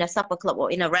that are in a supper club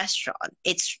or in a restaurant,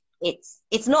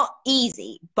 it's not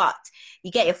easy, but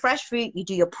you get your fresh food, you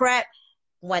do your prep.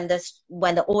 When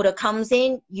the order comes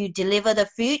in, you deliver the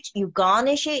food, you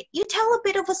garnish it, you tell a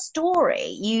bit of a story.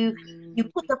 You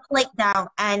put the plate down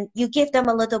and you give them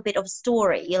a little bit of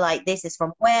story. You're like, this is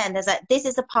from where, and there's like, this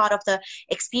is a part of the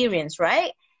experience,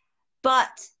 right?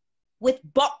 But with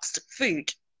boxed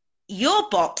food, your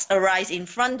box arrives in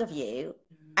front of you,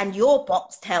 and your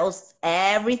box tells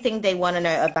everything they want to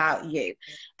know about you.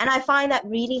 And I find that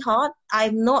really hard.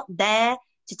 I'm not there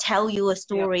to tell you a Yeah,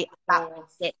 story of about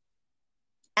course. it.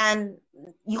 And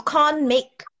you can't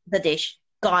make the dish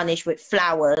garnish with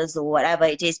flowers or whatever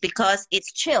it is because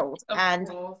it's chilled. Of And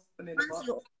course. And in a once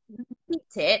box. you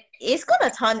heat it, it's gonna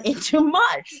turn into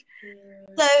mush.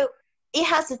 Yeah. So it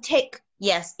has to take,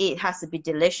 yes, it has to be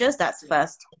delicious. That's Yeah.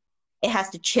 first. It has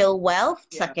to chill well.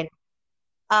 Yeah. Second,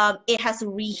 it has to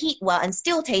reheat well and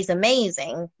still taste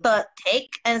amazing. Third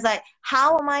take, and it's like,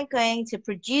 how am I going to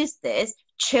produce this,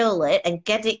 chill it, and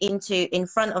get it in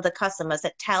front of the customers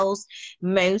that tells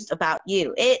most about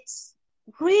you? It's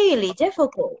really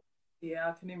difficult. Yeah,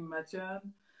 I can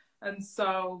imagine. And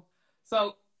so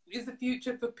is the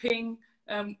future for Ping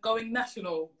going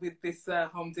national with this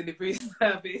home delivery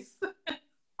service?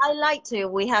 I like to.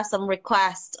 We have some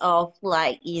requests of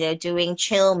like, doing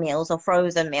chill meals or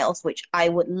frozen meals, which I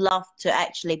would love to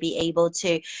actually be able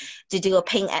to do a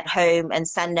ping at home and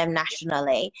send them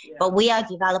nationally. Yeah. But we are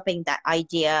developing that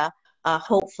idea,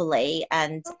 hopefully,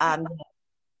 and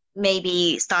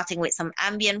maybe starting with some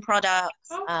ambient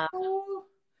products, Oh, cool.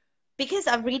 because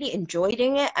I really enjoy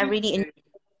doing it. I Me really enjoy too.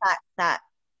 the fact that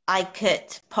I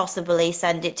could possibly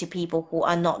send it to people who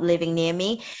are not living near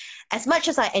me. As much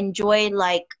as I enjoy,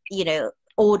 like,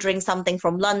 ordering something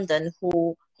from London,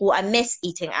 who I miss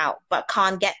eating out but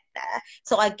can't get there.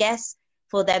 So I guess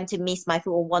for them to miss my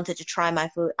food or wanted to try my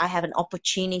food, I have an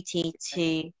opportunity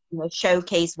to,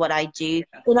 showcase what I do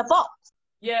Yeah. in a box.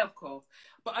 Yeah, of course.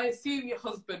 But I assume your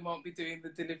husband won't be doing the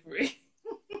delivery.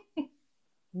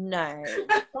 No,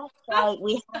 that's why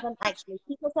we haven't actually.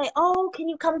 People say, "Oh, can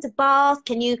you come to Bath?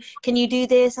 Can you do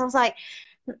this?" I was like,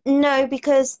 no,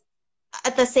 because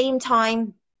at the same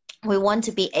time, we want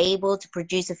to be able to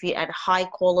produce a food at high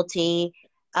quality,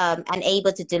 and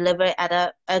able to deliver it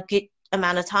at a good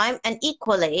amount of time. And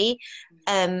equally,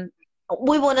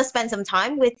 we want to spend some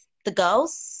time with the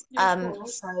girls. Yeah, of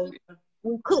course. So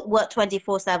we could work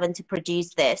 24/7 to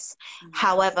produce this.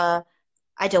 However,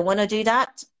 I don't want to do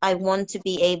that. I want to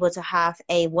be able to have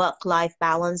a work-life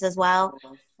balance as well.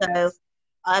 So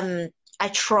I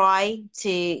try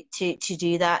to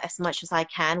do that as much as I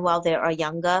can while they are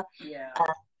younger. Yeah.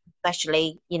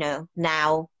 Especially,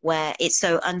 now where it's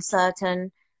so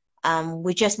uncertain.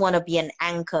 We just want to be an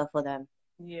anchor for them.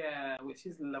 Yeah, which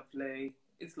is lovely.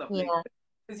 It's lovely. Yeah.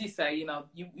 As you say,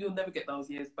 you'll never get those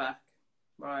years back,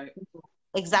 right?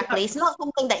 Exactly. Yeah. It's not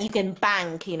something that you can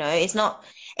bank, It's not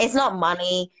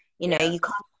money, you can't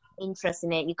have interest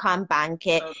in it, you can't bank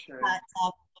it. Okay.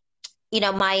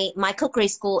 But my cookery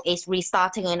school is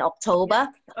restarting in October,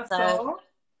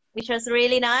 which was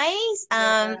really nice.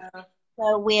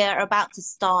 So we're about to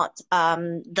start,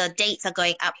 the dates are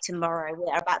going up tomorrow.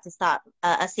 We're about to start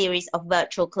a series of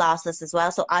virtual classes as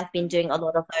well. So I've been doing a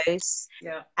lot of those.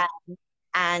 Yeah.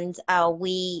 And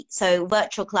so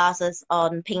virtual classes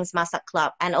on Ping's Master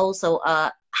Club, and also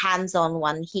a hands-on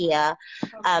one here.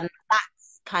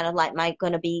 That's kind of like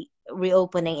going to be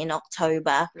reopening in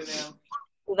October. Brilliant.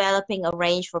 Developing a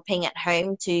range for Ping at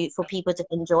home for people to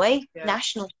enjoy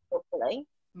nationally, hopefully.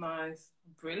 Nice.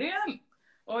 Brilliant.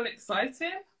 All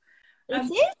exciting. It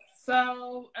is.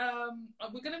 So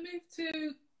we're going to move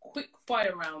to quick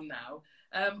fire round now.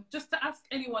 Just to ask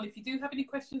anyone, if you do have any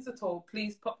questions at all,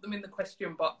 please pop them in the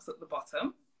question box at the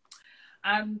bottom.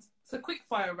 And so quick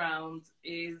fire round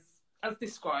is, as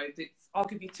described, I'll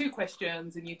give you 2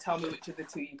 questions and you tell me which of the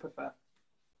 2 you prefer.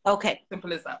 Okay.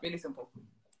 Simple as that, really simple.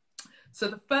 So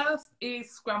the first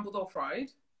is scrambled or fried?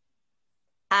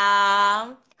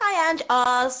 Hi, Ange.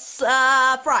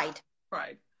 Fried.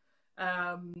 Fried.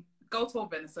 Goat or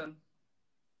venison?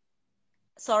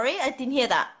 Sorry, I didn't hear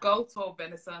that. Goat or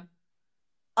venison?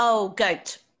 Oh,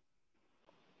 goat.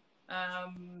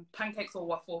 Pancakes or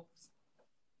waffles?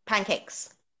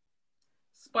 Pancakes.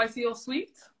 Spicy or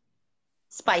sweet?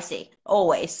 Spicy,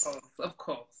 always. Oh, of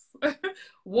course.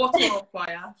 Water or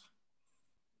fire?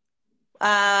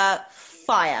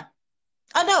 Fire.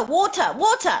 Oh no, water.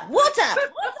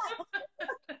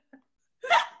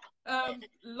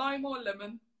 Lime or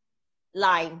lemon?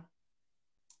 Lime.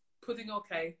 Pudding or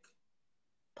cake?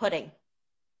 Pudding.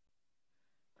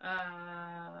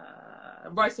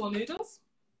 Rice or noodles?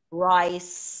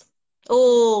 Rice.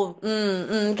 Oh,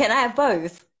 can I have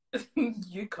both?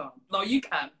 You can't. No, you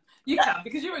can. You can,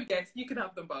 because you're a guest. You can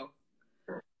have them both.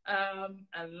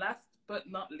 And last but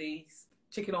not least,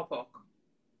 chicken or pork?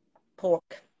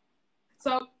 Pork.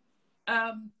 So,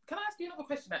 can I ask you another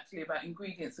question actually about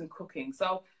ingredients and cooking?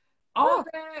 So, are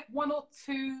there 1 or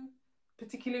 2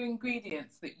 particular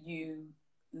ingredients that you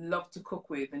love to cook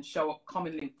with and show up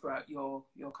commonly throughout your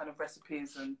kind of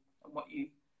recipes and what you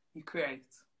create?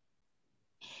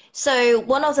 So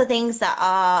one of the things that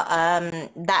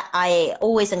I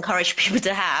always encourage people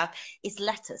to have is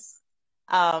lettuce,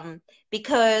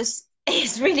 because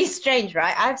it's really strange,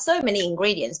 right? I have so many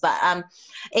ingredients, but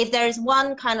if there is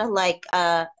one kind of like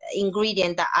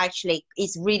ingredient that actually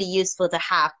is really useful to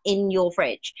have in your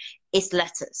fridge, it's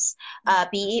lettuce.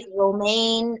 Be it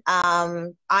romaine,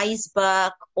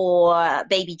 iceberg, or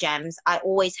baby gems. I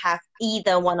always have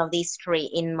either one of these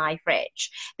 3 in my fridge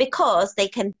because they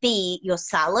can be your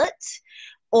salad,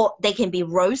 or they can be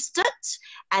roasted,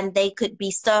 and they could be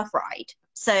stir-fried.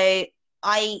 So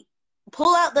I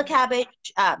pull out the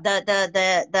cabbage,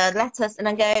 the lettuce, and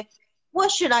I go, what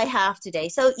should I have today?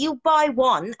 So you buy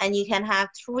one and you can have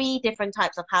 3 different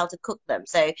types of how to cook them.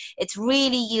 So it's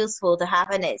really useful to have,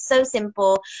 and it's so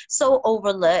simple, so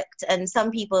overlooked. And some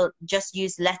people just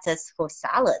use lettuce for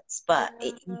salads, but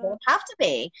you don't have to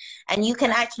be. And you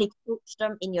can actually cook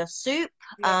them in your soup.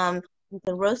 You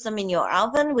can roast them in your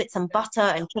oven with some butter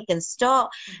and chicken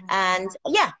stock. And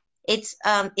it's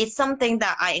something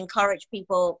that I encourage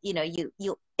people, you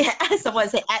someone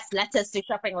say add lettuce to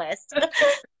shopping list.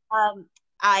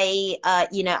 I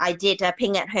did a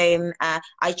Ping at home.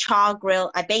 I char grill.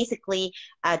 I basically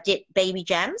did baby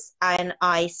gems, and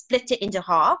I split it into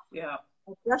half. Yeah.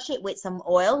 I brush it with some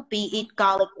oil, be it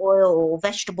garlic oil or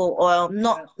vegetable oil,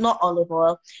 not olive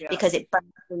oil, because it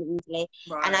burns really easily.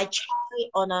 Right. And I char it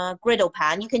on a griddle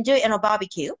pan. You can do it in a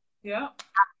barbecue. Yeah.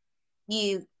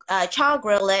 You char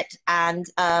grill it, and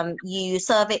you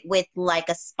serve it with like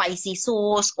a spicy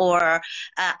sauce, or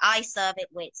I serve it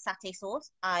with satay sauce.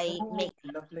 I make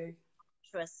lovely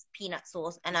peanut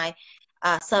sauce, and I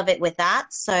serve it with that.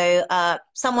 So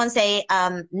someone say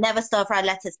never stir fry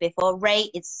lettuce before. Ray,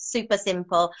 it's super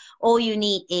simple. All you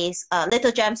need is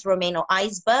little gems, romaine or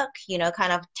iceberg,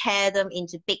 kind of tear them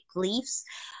into big leaves.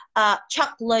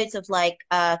 Chuck loads of like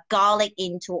garlic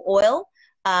into oil.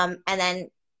 and then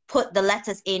put the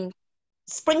lettuce in,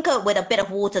 sprinkle it with a bit of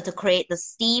water to create the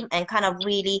steam, and kind of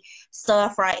really stir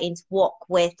fry into wok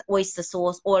with oyster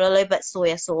sauce or a little bit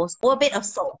soya sauce or a bit of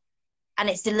salt, and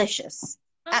it's delicious.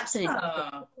 Absolutely delicious.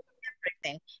 Ah,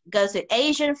 Everything. It goes with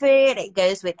Asian food, it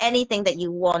goes with anything that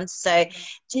you want. So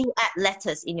do add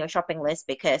lettuce in your shopping list,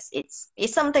 because it's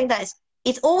something that is,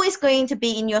 it's always going to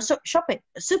be in your shopping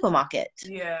supermarket.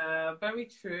 yeah, very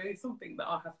true. It's something that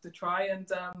I'll have to try. And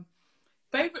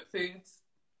favorite foods,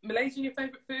 Malaysian, your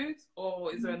favorite food,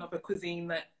 or is there another cuisine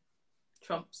that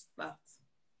trumps that?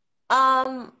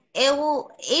 It will,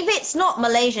 if it's not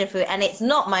Malaysian food and it's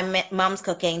not my mum's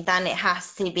cooking, then it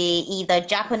has to be either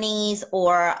Japanese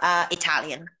or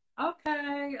Italian.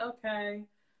 Okay, okay,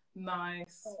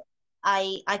 nice.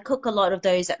 I cook a lot of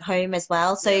those at home as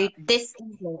well. Yeah. So this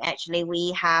evening, actually,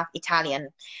 we have Italian.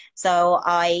 So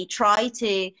I try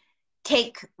to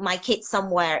take my kids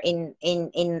somewhere in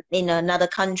another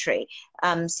country.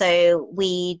 So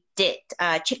we did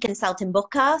chicken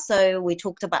saltimbocca. So we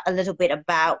talked about a little bit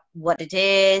about what it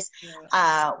is,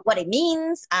 Yeah. what it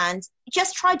means, and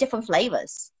just try different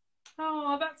flavors.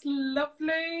 Oh, that's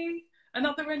lovely. And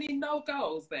are there any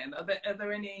no-goes then? Are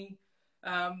there any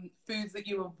foods that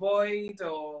you avoid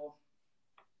or?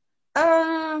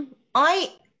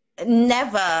 I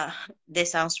never.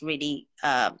 This sounds really.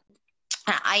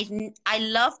 I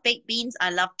love baked beans. I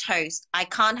love toast. I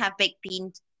can't have baked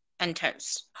beans and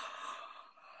toast.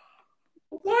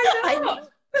 Why I not?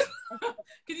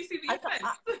 Can you see the I offense?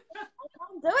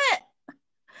 can't do it.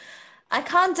 I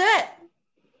can't do it.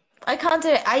 I can't do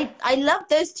it. I love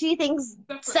those two things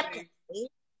Separately. separately.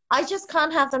 I just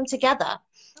can't have them together.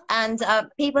 And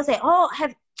people say, "Oh,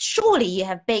 have surely you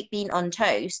have baked bean on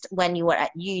toast when you were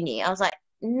at uni." I was like,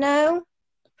 "No,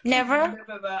 never,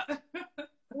 Never that.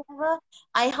 never.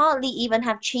 I hardly even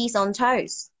have cheese on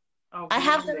toast. Oh, I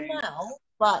have them really? now,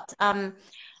 but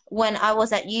when I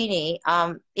was at uni,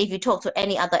 if you talk to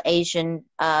any other Asian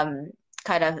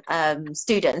kind of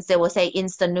students, they will say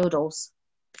instant noodles.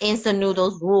 Instant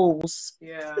noodles rules.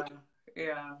 Yeah,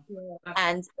 yeah. Yeah. That's,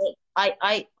 And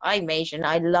I'm Asian.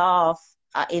 I love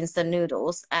instant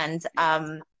noodles, and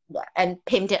yeah, and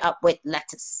pimped it up with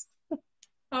lettuce.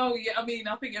 oh, yeah. I mean,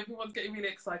 I think everyone's getting really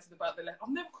excited about the lettuce. I've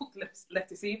never cooked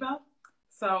lettuce either.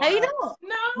 So, No, you don't. You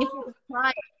no, got to try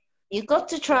it. You got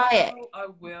to try it. no, I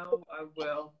will. I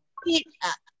will.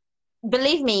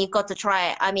 Believe me, you've got to try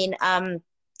it. I mean,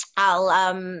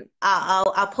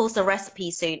 I'll post a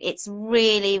recipe soon. It's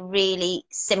really, really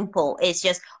simple. It's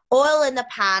just oil in the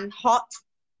pan, hot,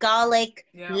 garlic,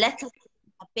 Yeah, lettuce,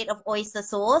 a bit of oyster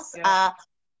sauce. yeah.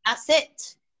 That's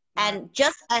it. Nice. And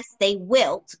just as they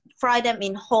wilt, fry them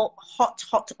in hot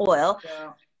oil.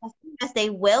 Yeah. As soon as they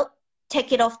wilt,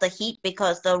 take it off the heat,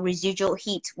 because the residual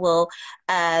heat will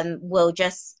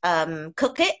just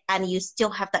cook it, and you still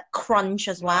have that crunch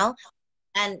as Yeah. well.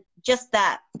 And just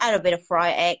that, add a bit of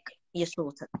fried egg, you're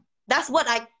sorted. That's what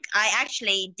I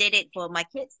actually did it for my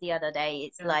kids the other day.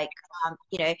 It's Yeah. like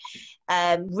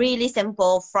really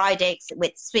simple fried eggs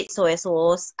with sweet soy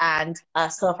sauce and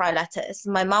stir fry lettuce.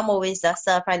 My mom always does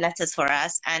stir fry lettuce for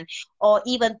us, and or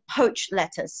even poached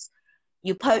lettuce.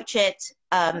 You poach it,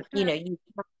 Okay. you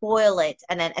boil it,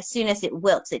 and then as soon as it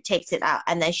wilts, it takes it out,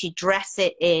 and then she dress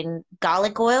it in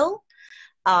garlic oil,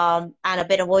 and a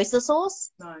bit of oyster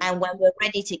sauce. Nice. And when we're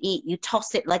ready to eat, you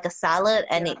toss it like a salad,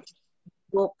 and Yeah. it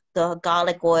with the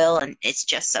garlic oil, and it's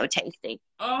just so tasty.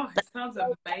 Oh, it sounds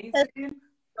amazing.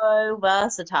 So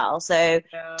versatile. So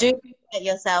Yeah, do get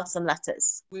yourself some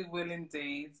lettuce. we will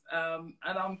indeed. And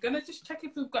I'm gonna just check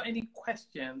if we've got any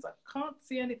questions. I can't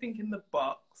see anything in the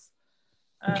box.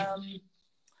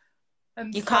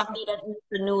 And You so can't eat it with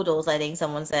the noodles, I think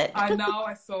someone said. I know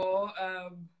I saw.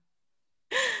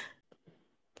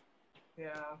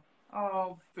 Yeah.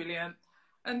 Oh, brilliant.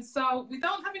 And so we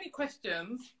don't have any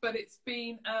questions, but it's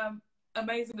been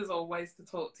amazing as always to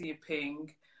talk to you,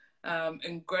 Ping,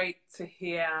 and great to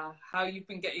hear how you've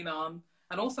been getting on,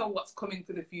 and also what's coming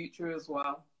for the future as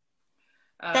well.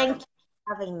 Thank you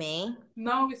for having me.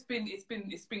 No, it's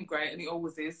been great, and it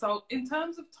always is. So, in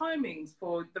terms of timings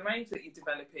for the range that you're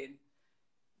developing,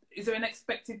 is there an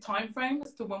expected time frame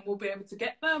as to when we'll be able to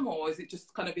get them, or is it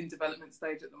just kind of in development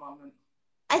stage at the moment?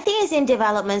 I think it's in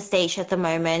development stage at the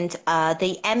moment.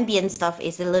 The ambient stuff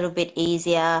is a little bit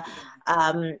easier.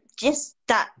 Just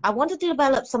that I want to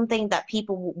develop something that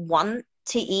people want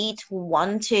to eat, we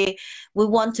want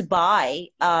to buy.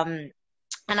 And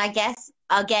I guess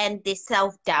again, this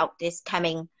self-doubt is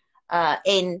coming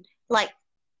in. Like,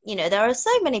 there are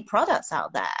so many products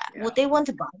out there. Yeah. Would they want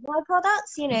to buy my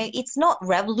products? It's not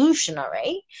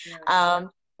revolutionary. Yeah.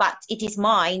 but it is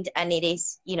mine, and it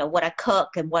is, you know, what I cook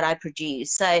and what I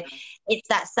produce. So it's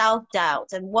that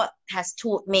self-doubt. And what has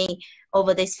taught me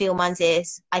over these few months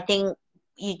is, I think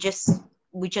we just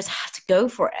have to go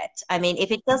for it. I mean,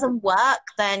 if it doesn't work,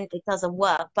 then it doesn't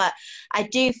work. But I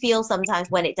do feel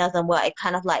sometimes when it doesn't work, it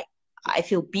kind of like I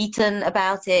feel beaten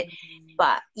about it.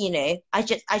 But you know, I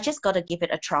just got to give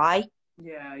it a try.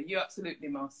 Yeah, you absolutely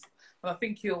must. Well, I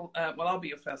think you'll. Well, I'll be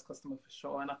your first customer for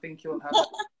sure, and I think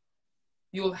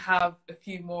you'll have a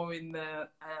few more in the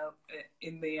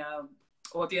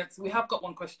audience. We have got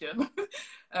one question.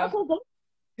 Okay.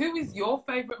 Who is your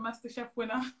favorite MasterChef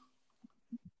winner?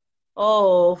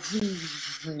 Oh,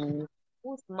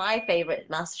 who's my favorite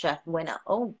MasterChef winner?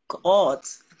 Oh God,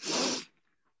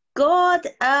 God,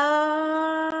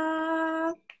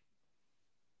 I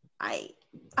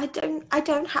I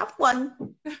don't have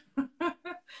one.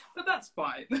 But that's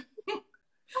fine.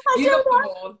 I You love don't them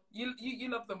know. all. You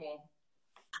love them all.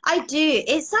 I do.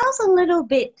 It sounds a little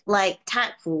bit like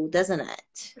tactful, doesn't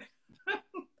it?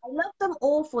 I love them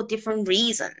all for different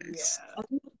reasons. Yeah. I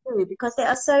really do, because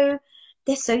they're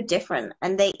so different,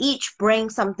 and they each bring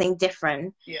something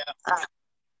different. Yeah. Uh,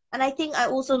 and I think I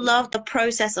also love the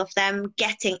process of them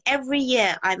getting every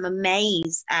year. I'm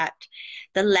amazed at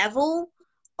the level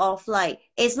of, like,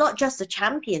 it's not just the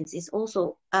champions, it's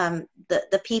also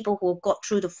the people who got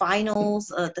through the finals,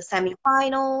 the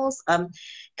semi-finals,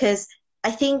 because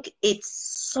I think it's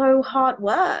so hard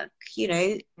work, you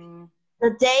know. Mm.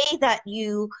 The day that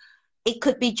it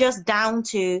could be just down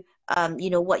to you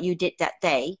know, what you did that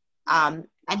day, and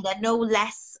they're no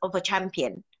less of a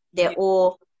champion. They're Yeah.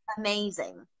 all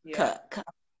amazing. Yeah.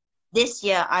 This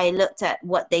year I looked at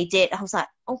what they did. I was like,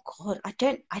 oh God, I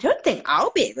don't think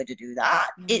I'll be able to do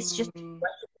that. It's just Mm.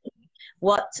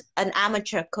 what an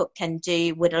amateur cook can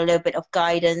do with a little bit of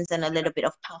guidance and a little bit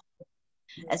of passion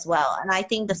as well. And I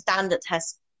think the standard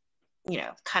has, you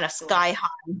know, kind of sky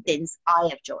high since I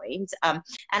have joined. And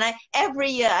every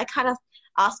year I kind of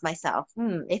ask myself,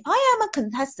 if I am a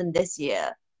contestant this year,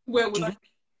 Where would do I? I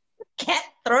get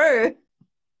through?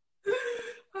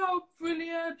 Oh,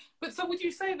 brilliant. But so would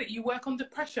you say that you work under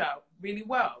pressure really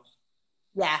well?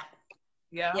 Yeah,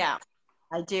 Yeah. yeah.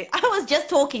 I do. I was just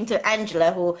talking to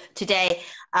Angela, who today,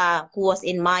 who was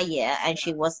in my year, and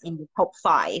she was in the top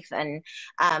five, and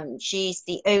she's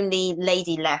the only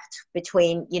lady left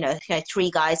between, you know,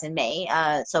 three guys and me,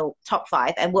 so top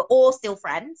five, and we're all still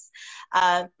friends.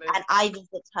 And I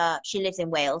visit her. She lives in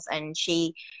Wales, and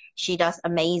she does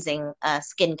amazing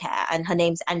skincare, and her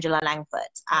name's Angela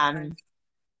Langford.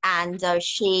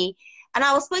 And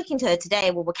I was speaking to her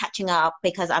today. We were catching up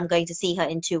because I'm going to see her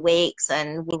in 2 weeks,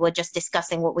 and we were just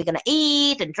discussing what we're going to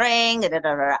eat and drink.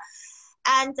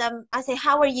 And, I say,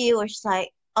 how are you? And she's like,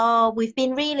 oh, we've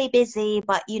been really busy,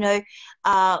 but you know,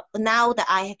 now that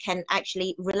I can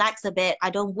actually relax a bit, I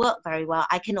don't work very well.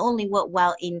 I can only work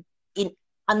well in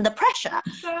under pressure.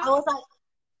 I was like,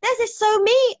 this is so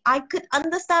me. I could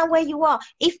understand where you are.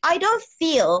 If I don't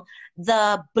feel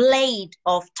the blade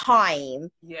of time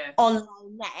on my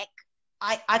neck,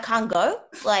 I can't go.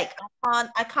 Like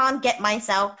I can't get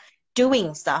myself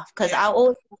doing stuff, because I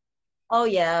always, oh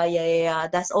yeah,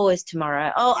 that's always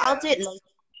tomorrow. Oh, I'll do it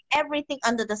later. Everything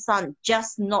under the sun,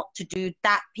 just not to do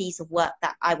that piece of work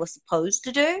that I was supposed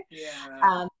to do.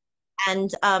 Yeah.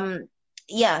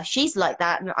 Yeah, she's like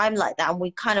that, and I'm like that, and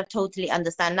we kind of totally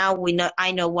understand now.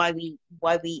 I know why we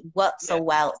work so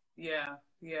well. Yeah,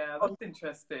 that's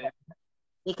interesting.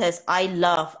 Because I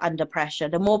love under pressure.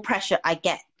 The more pressure I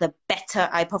get, the better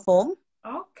I perform.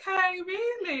 Okay,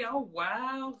 really? Oh,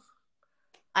 wow.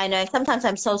 I know sometimes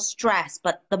I'm so stressed,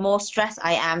 but the more stressed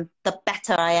I am, the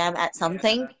better I am at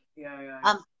something. Yeah.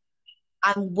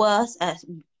 I'm worse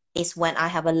is when I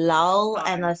have a lull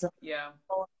and I was like,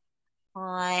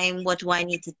 time. What do I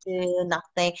need to do?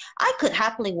 Nothing. I could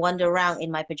happily wander around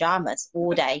in my pajamas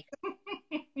all day.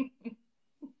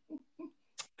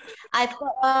 I've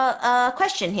got a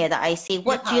question here that I see.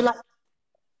 What do you like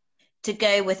to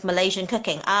go with Malaysian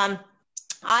cooking?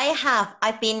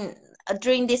 I've been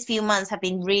during these few months have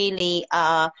been really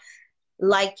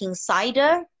liking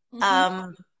cider.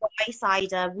 Dry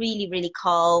cider, really, really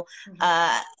cold.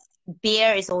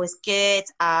 Beer is always good.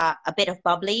 A bit of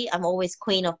bubbly. I'm always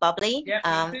queen of bubbly.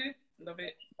 Yeah, me too. Love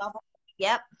it.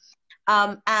 Yep.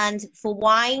 And for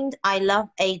wine, I love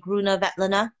a Gruner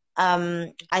Veltliner.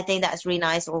 I think that's really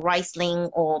nice, or Riesling,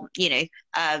 or you know,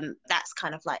 that's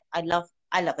kind of like I love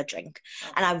a drink,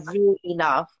 and I really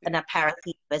love an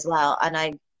aperitif as well. And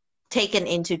I've taken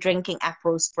into drinking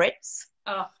Aperol spritz.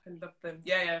 Oh, I love them.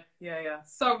 Yeah.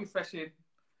 So refreshing.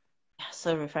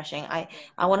 So refreshing. I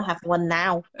want to have one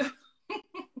now.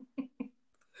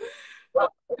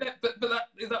 but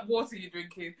is that water you're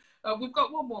drinking? We've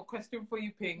got one more question for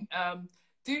you, Ping.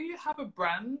 Do you have a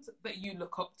brand that you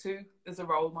look up to as a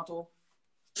role model?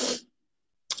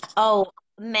 Oh,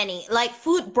 many. Like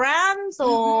food brands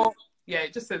Mm-hmm. or Yeah,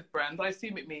 it just says brand. I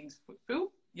assume it means food.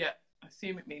 Yeah, I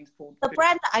assume it means food. the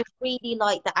brand that I really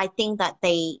like that I think that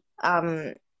they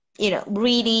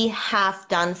really have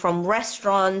done from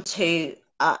restaurant to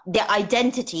their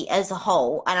identity as a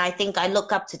whole. And I think I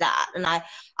look up to that, and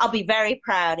I'll be very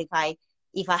proud if I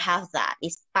have that.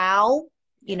 It's Bao,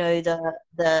 Yeah.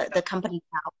 the company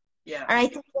Bao. Yeah. And I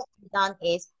think what they've done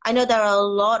is, I know there are a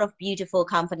lot of beautiful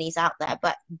companies out there,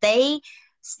 but they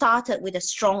started with a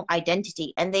strong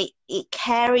identity, and it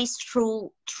carries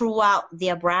throughout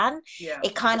their brand. Yeah.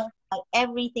 It kind of like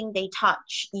everything they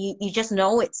touch, you just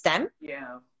know it's them.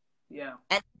 Yeah. Yeah.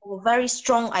 And a very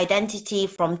strong identity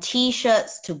from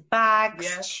t-shirts to bags.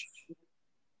 Yes.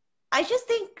 I just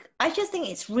think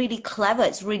it's really clever.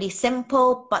 It's really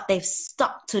simple, but they've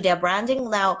stuck to their branding.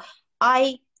 Now,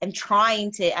 I am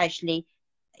trying to actually,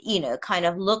 kind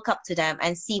of look up to them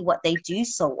and see what they do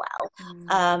so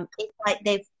well. It's like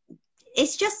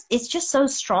it's just so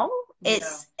strong. Yeah.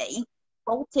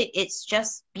 It's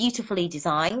just beautifully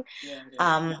designed. Yeah.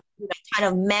 Kind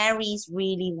of marries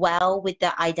really well with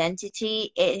the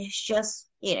identity. It's just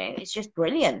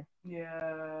brilliant.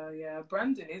 Yeah.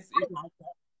 Brandon is. I like it.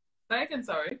 Say again,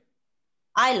 sorry.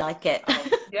 I like it. Oh,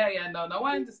 yeah. No,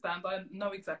 I understand. I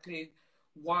know exactly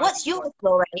why. What's yours,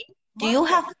 Lorraine? Do you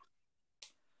have?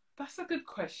 That's a good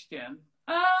question.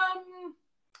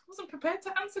 Wasn't prepared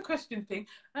to answer question thing.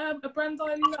 A brand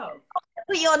I love.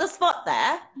 Put you on the spot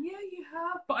there. Yeah, you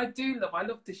have. But I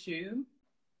love Dishoom.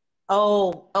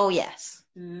 Oh yes.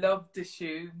 Love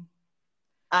Dishoom.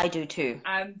 I do too.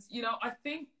 And, I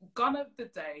think gone are the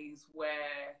days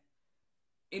where,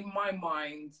 in my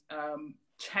mind,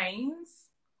 chains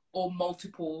or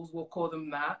multiples, we'll call them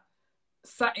that,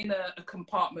 sat in a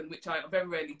compartment which I very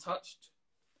rarely touched.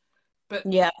 But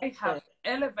yeah, they have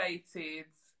elevated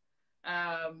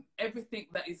everything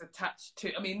that is attached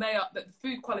to. I mean, the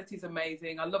food quality is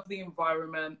amazing. I love the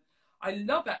environment. I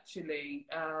love actually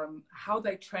how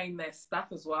they train their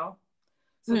staff as well.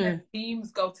 So their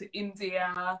teams go to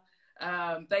India.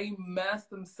 They immerse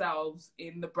themselves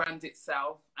in the brand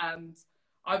itself, and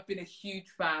I've been a huge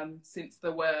fan since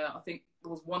there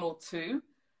was one or two,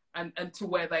 and to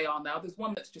where they are now. There's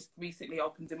one that's just recently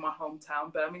opened in my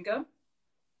hometown, Birmingham.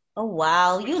 Oh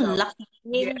wow, you lucky.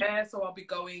 Yeah, so I'll be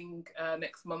going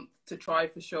next month to try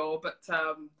for sure. But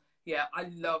yeah, I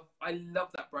love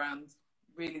that brand,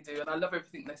 really do, and I love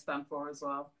everything they stand for as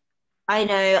well. I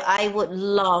know. I would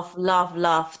love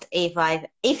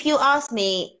if you ask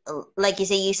me, like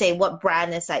you say what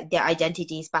brand is like their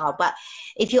identity is about. But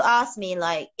if you ask me,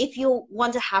 like, if you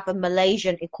want to have a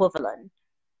Malaysian equivalent,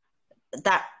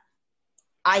 that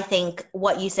I think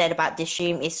what you said about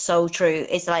Dishoom is so true.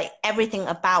 It's like everything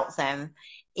about them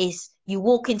is you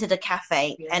walk into the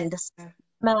cafe and the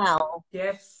smell.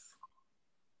 Yes.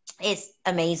 It's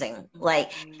amazing.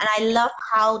 Like, and I love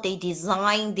how they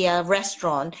design their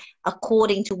restaurant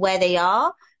according to where they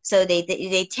are. So they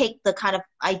take the kind of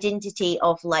identity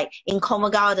of, like, in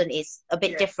Covent Garden is a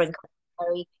bit different,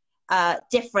 very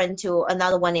different to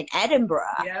another one in Edinburgh.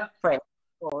 Yeah. For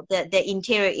example, the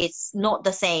interior is not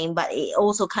the same, but it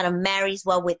also kind of marries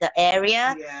well with the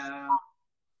area. Yeah.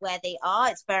 Where they are.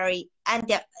 It's very,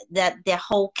 and their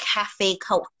whole cafe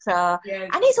culture. Yeah,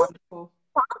 and it's wonderful.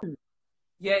 Also fun.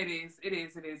 Yeah, it is.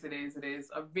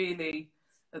 I really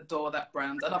adore that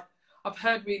brand, and I've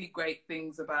heard really great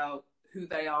things about who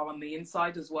they are on the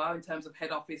inside as well, in terms of head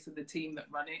office and the team that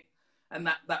run it, and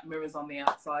that mirrors on the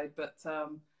outside. But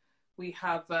we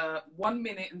have 1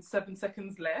 minute and 7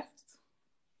 seconds left.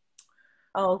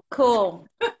 Oh, cool!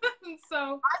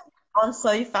 So on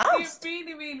so fast.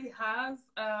 It really has.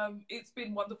 It's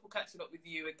been wonderful catching up with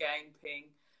you again, Ping,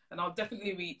 and I'll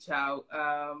definitely reach out.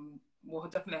 We'll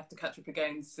definitely have to catch up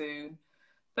again soon.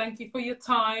 Thank you for your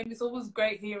time. It's always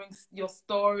great hearing your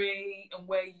story and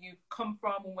where you've come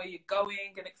from and where you're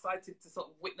going, and excited to sort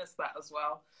of witness that as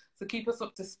well. So keep us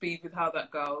up to speed with how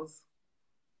that goes.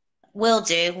 Will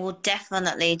do. We'll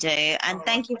definitely do. And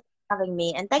thank you for having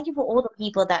me. And thank you for all the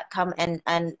people that come and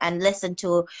listen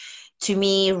to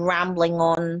me rambling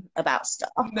on about stuff.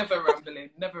 Never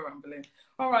rambling.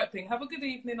 All right, Ping. Have a good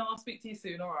evening. I'll speak to you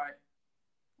soon. All right.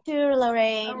 Sure,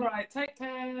 Lorraine. All right. Take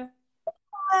care.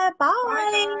 Bye.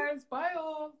 Bye, guys. Bye.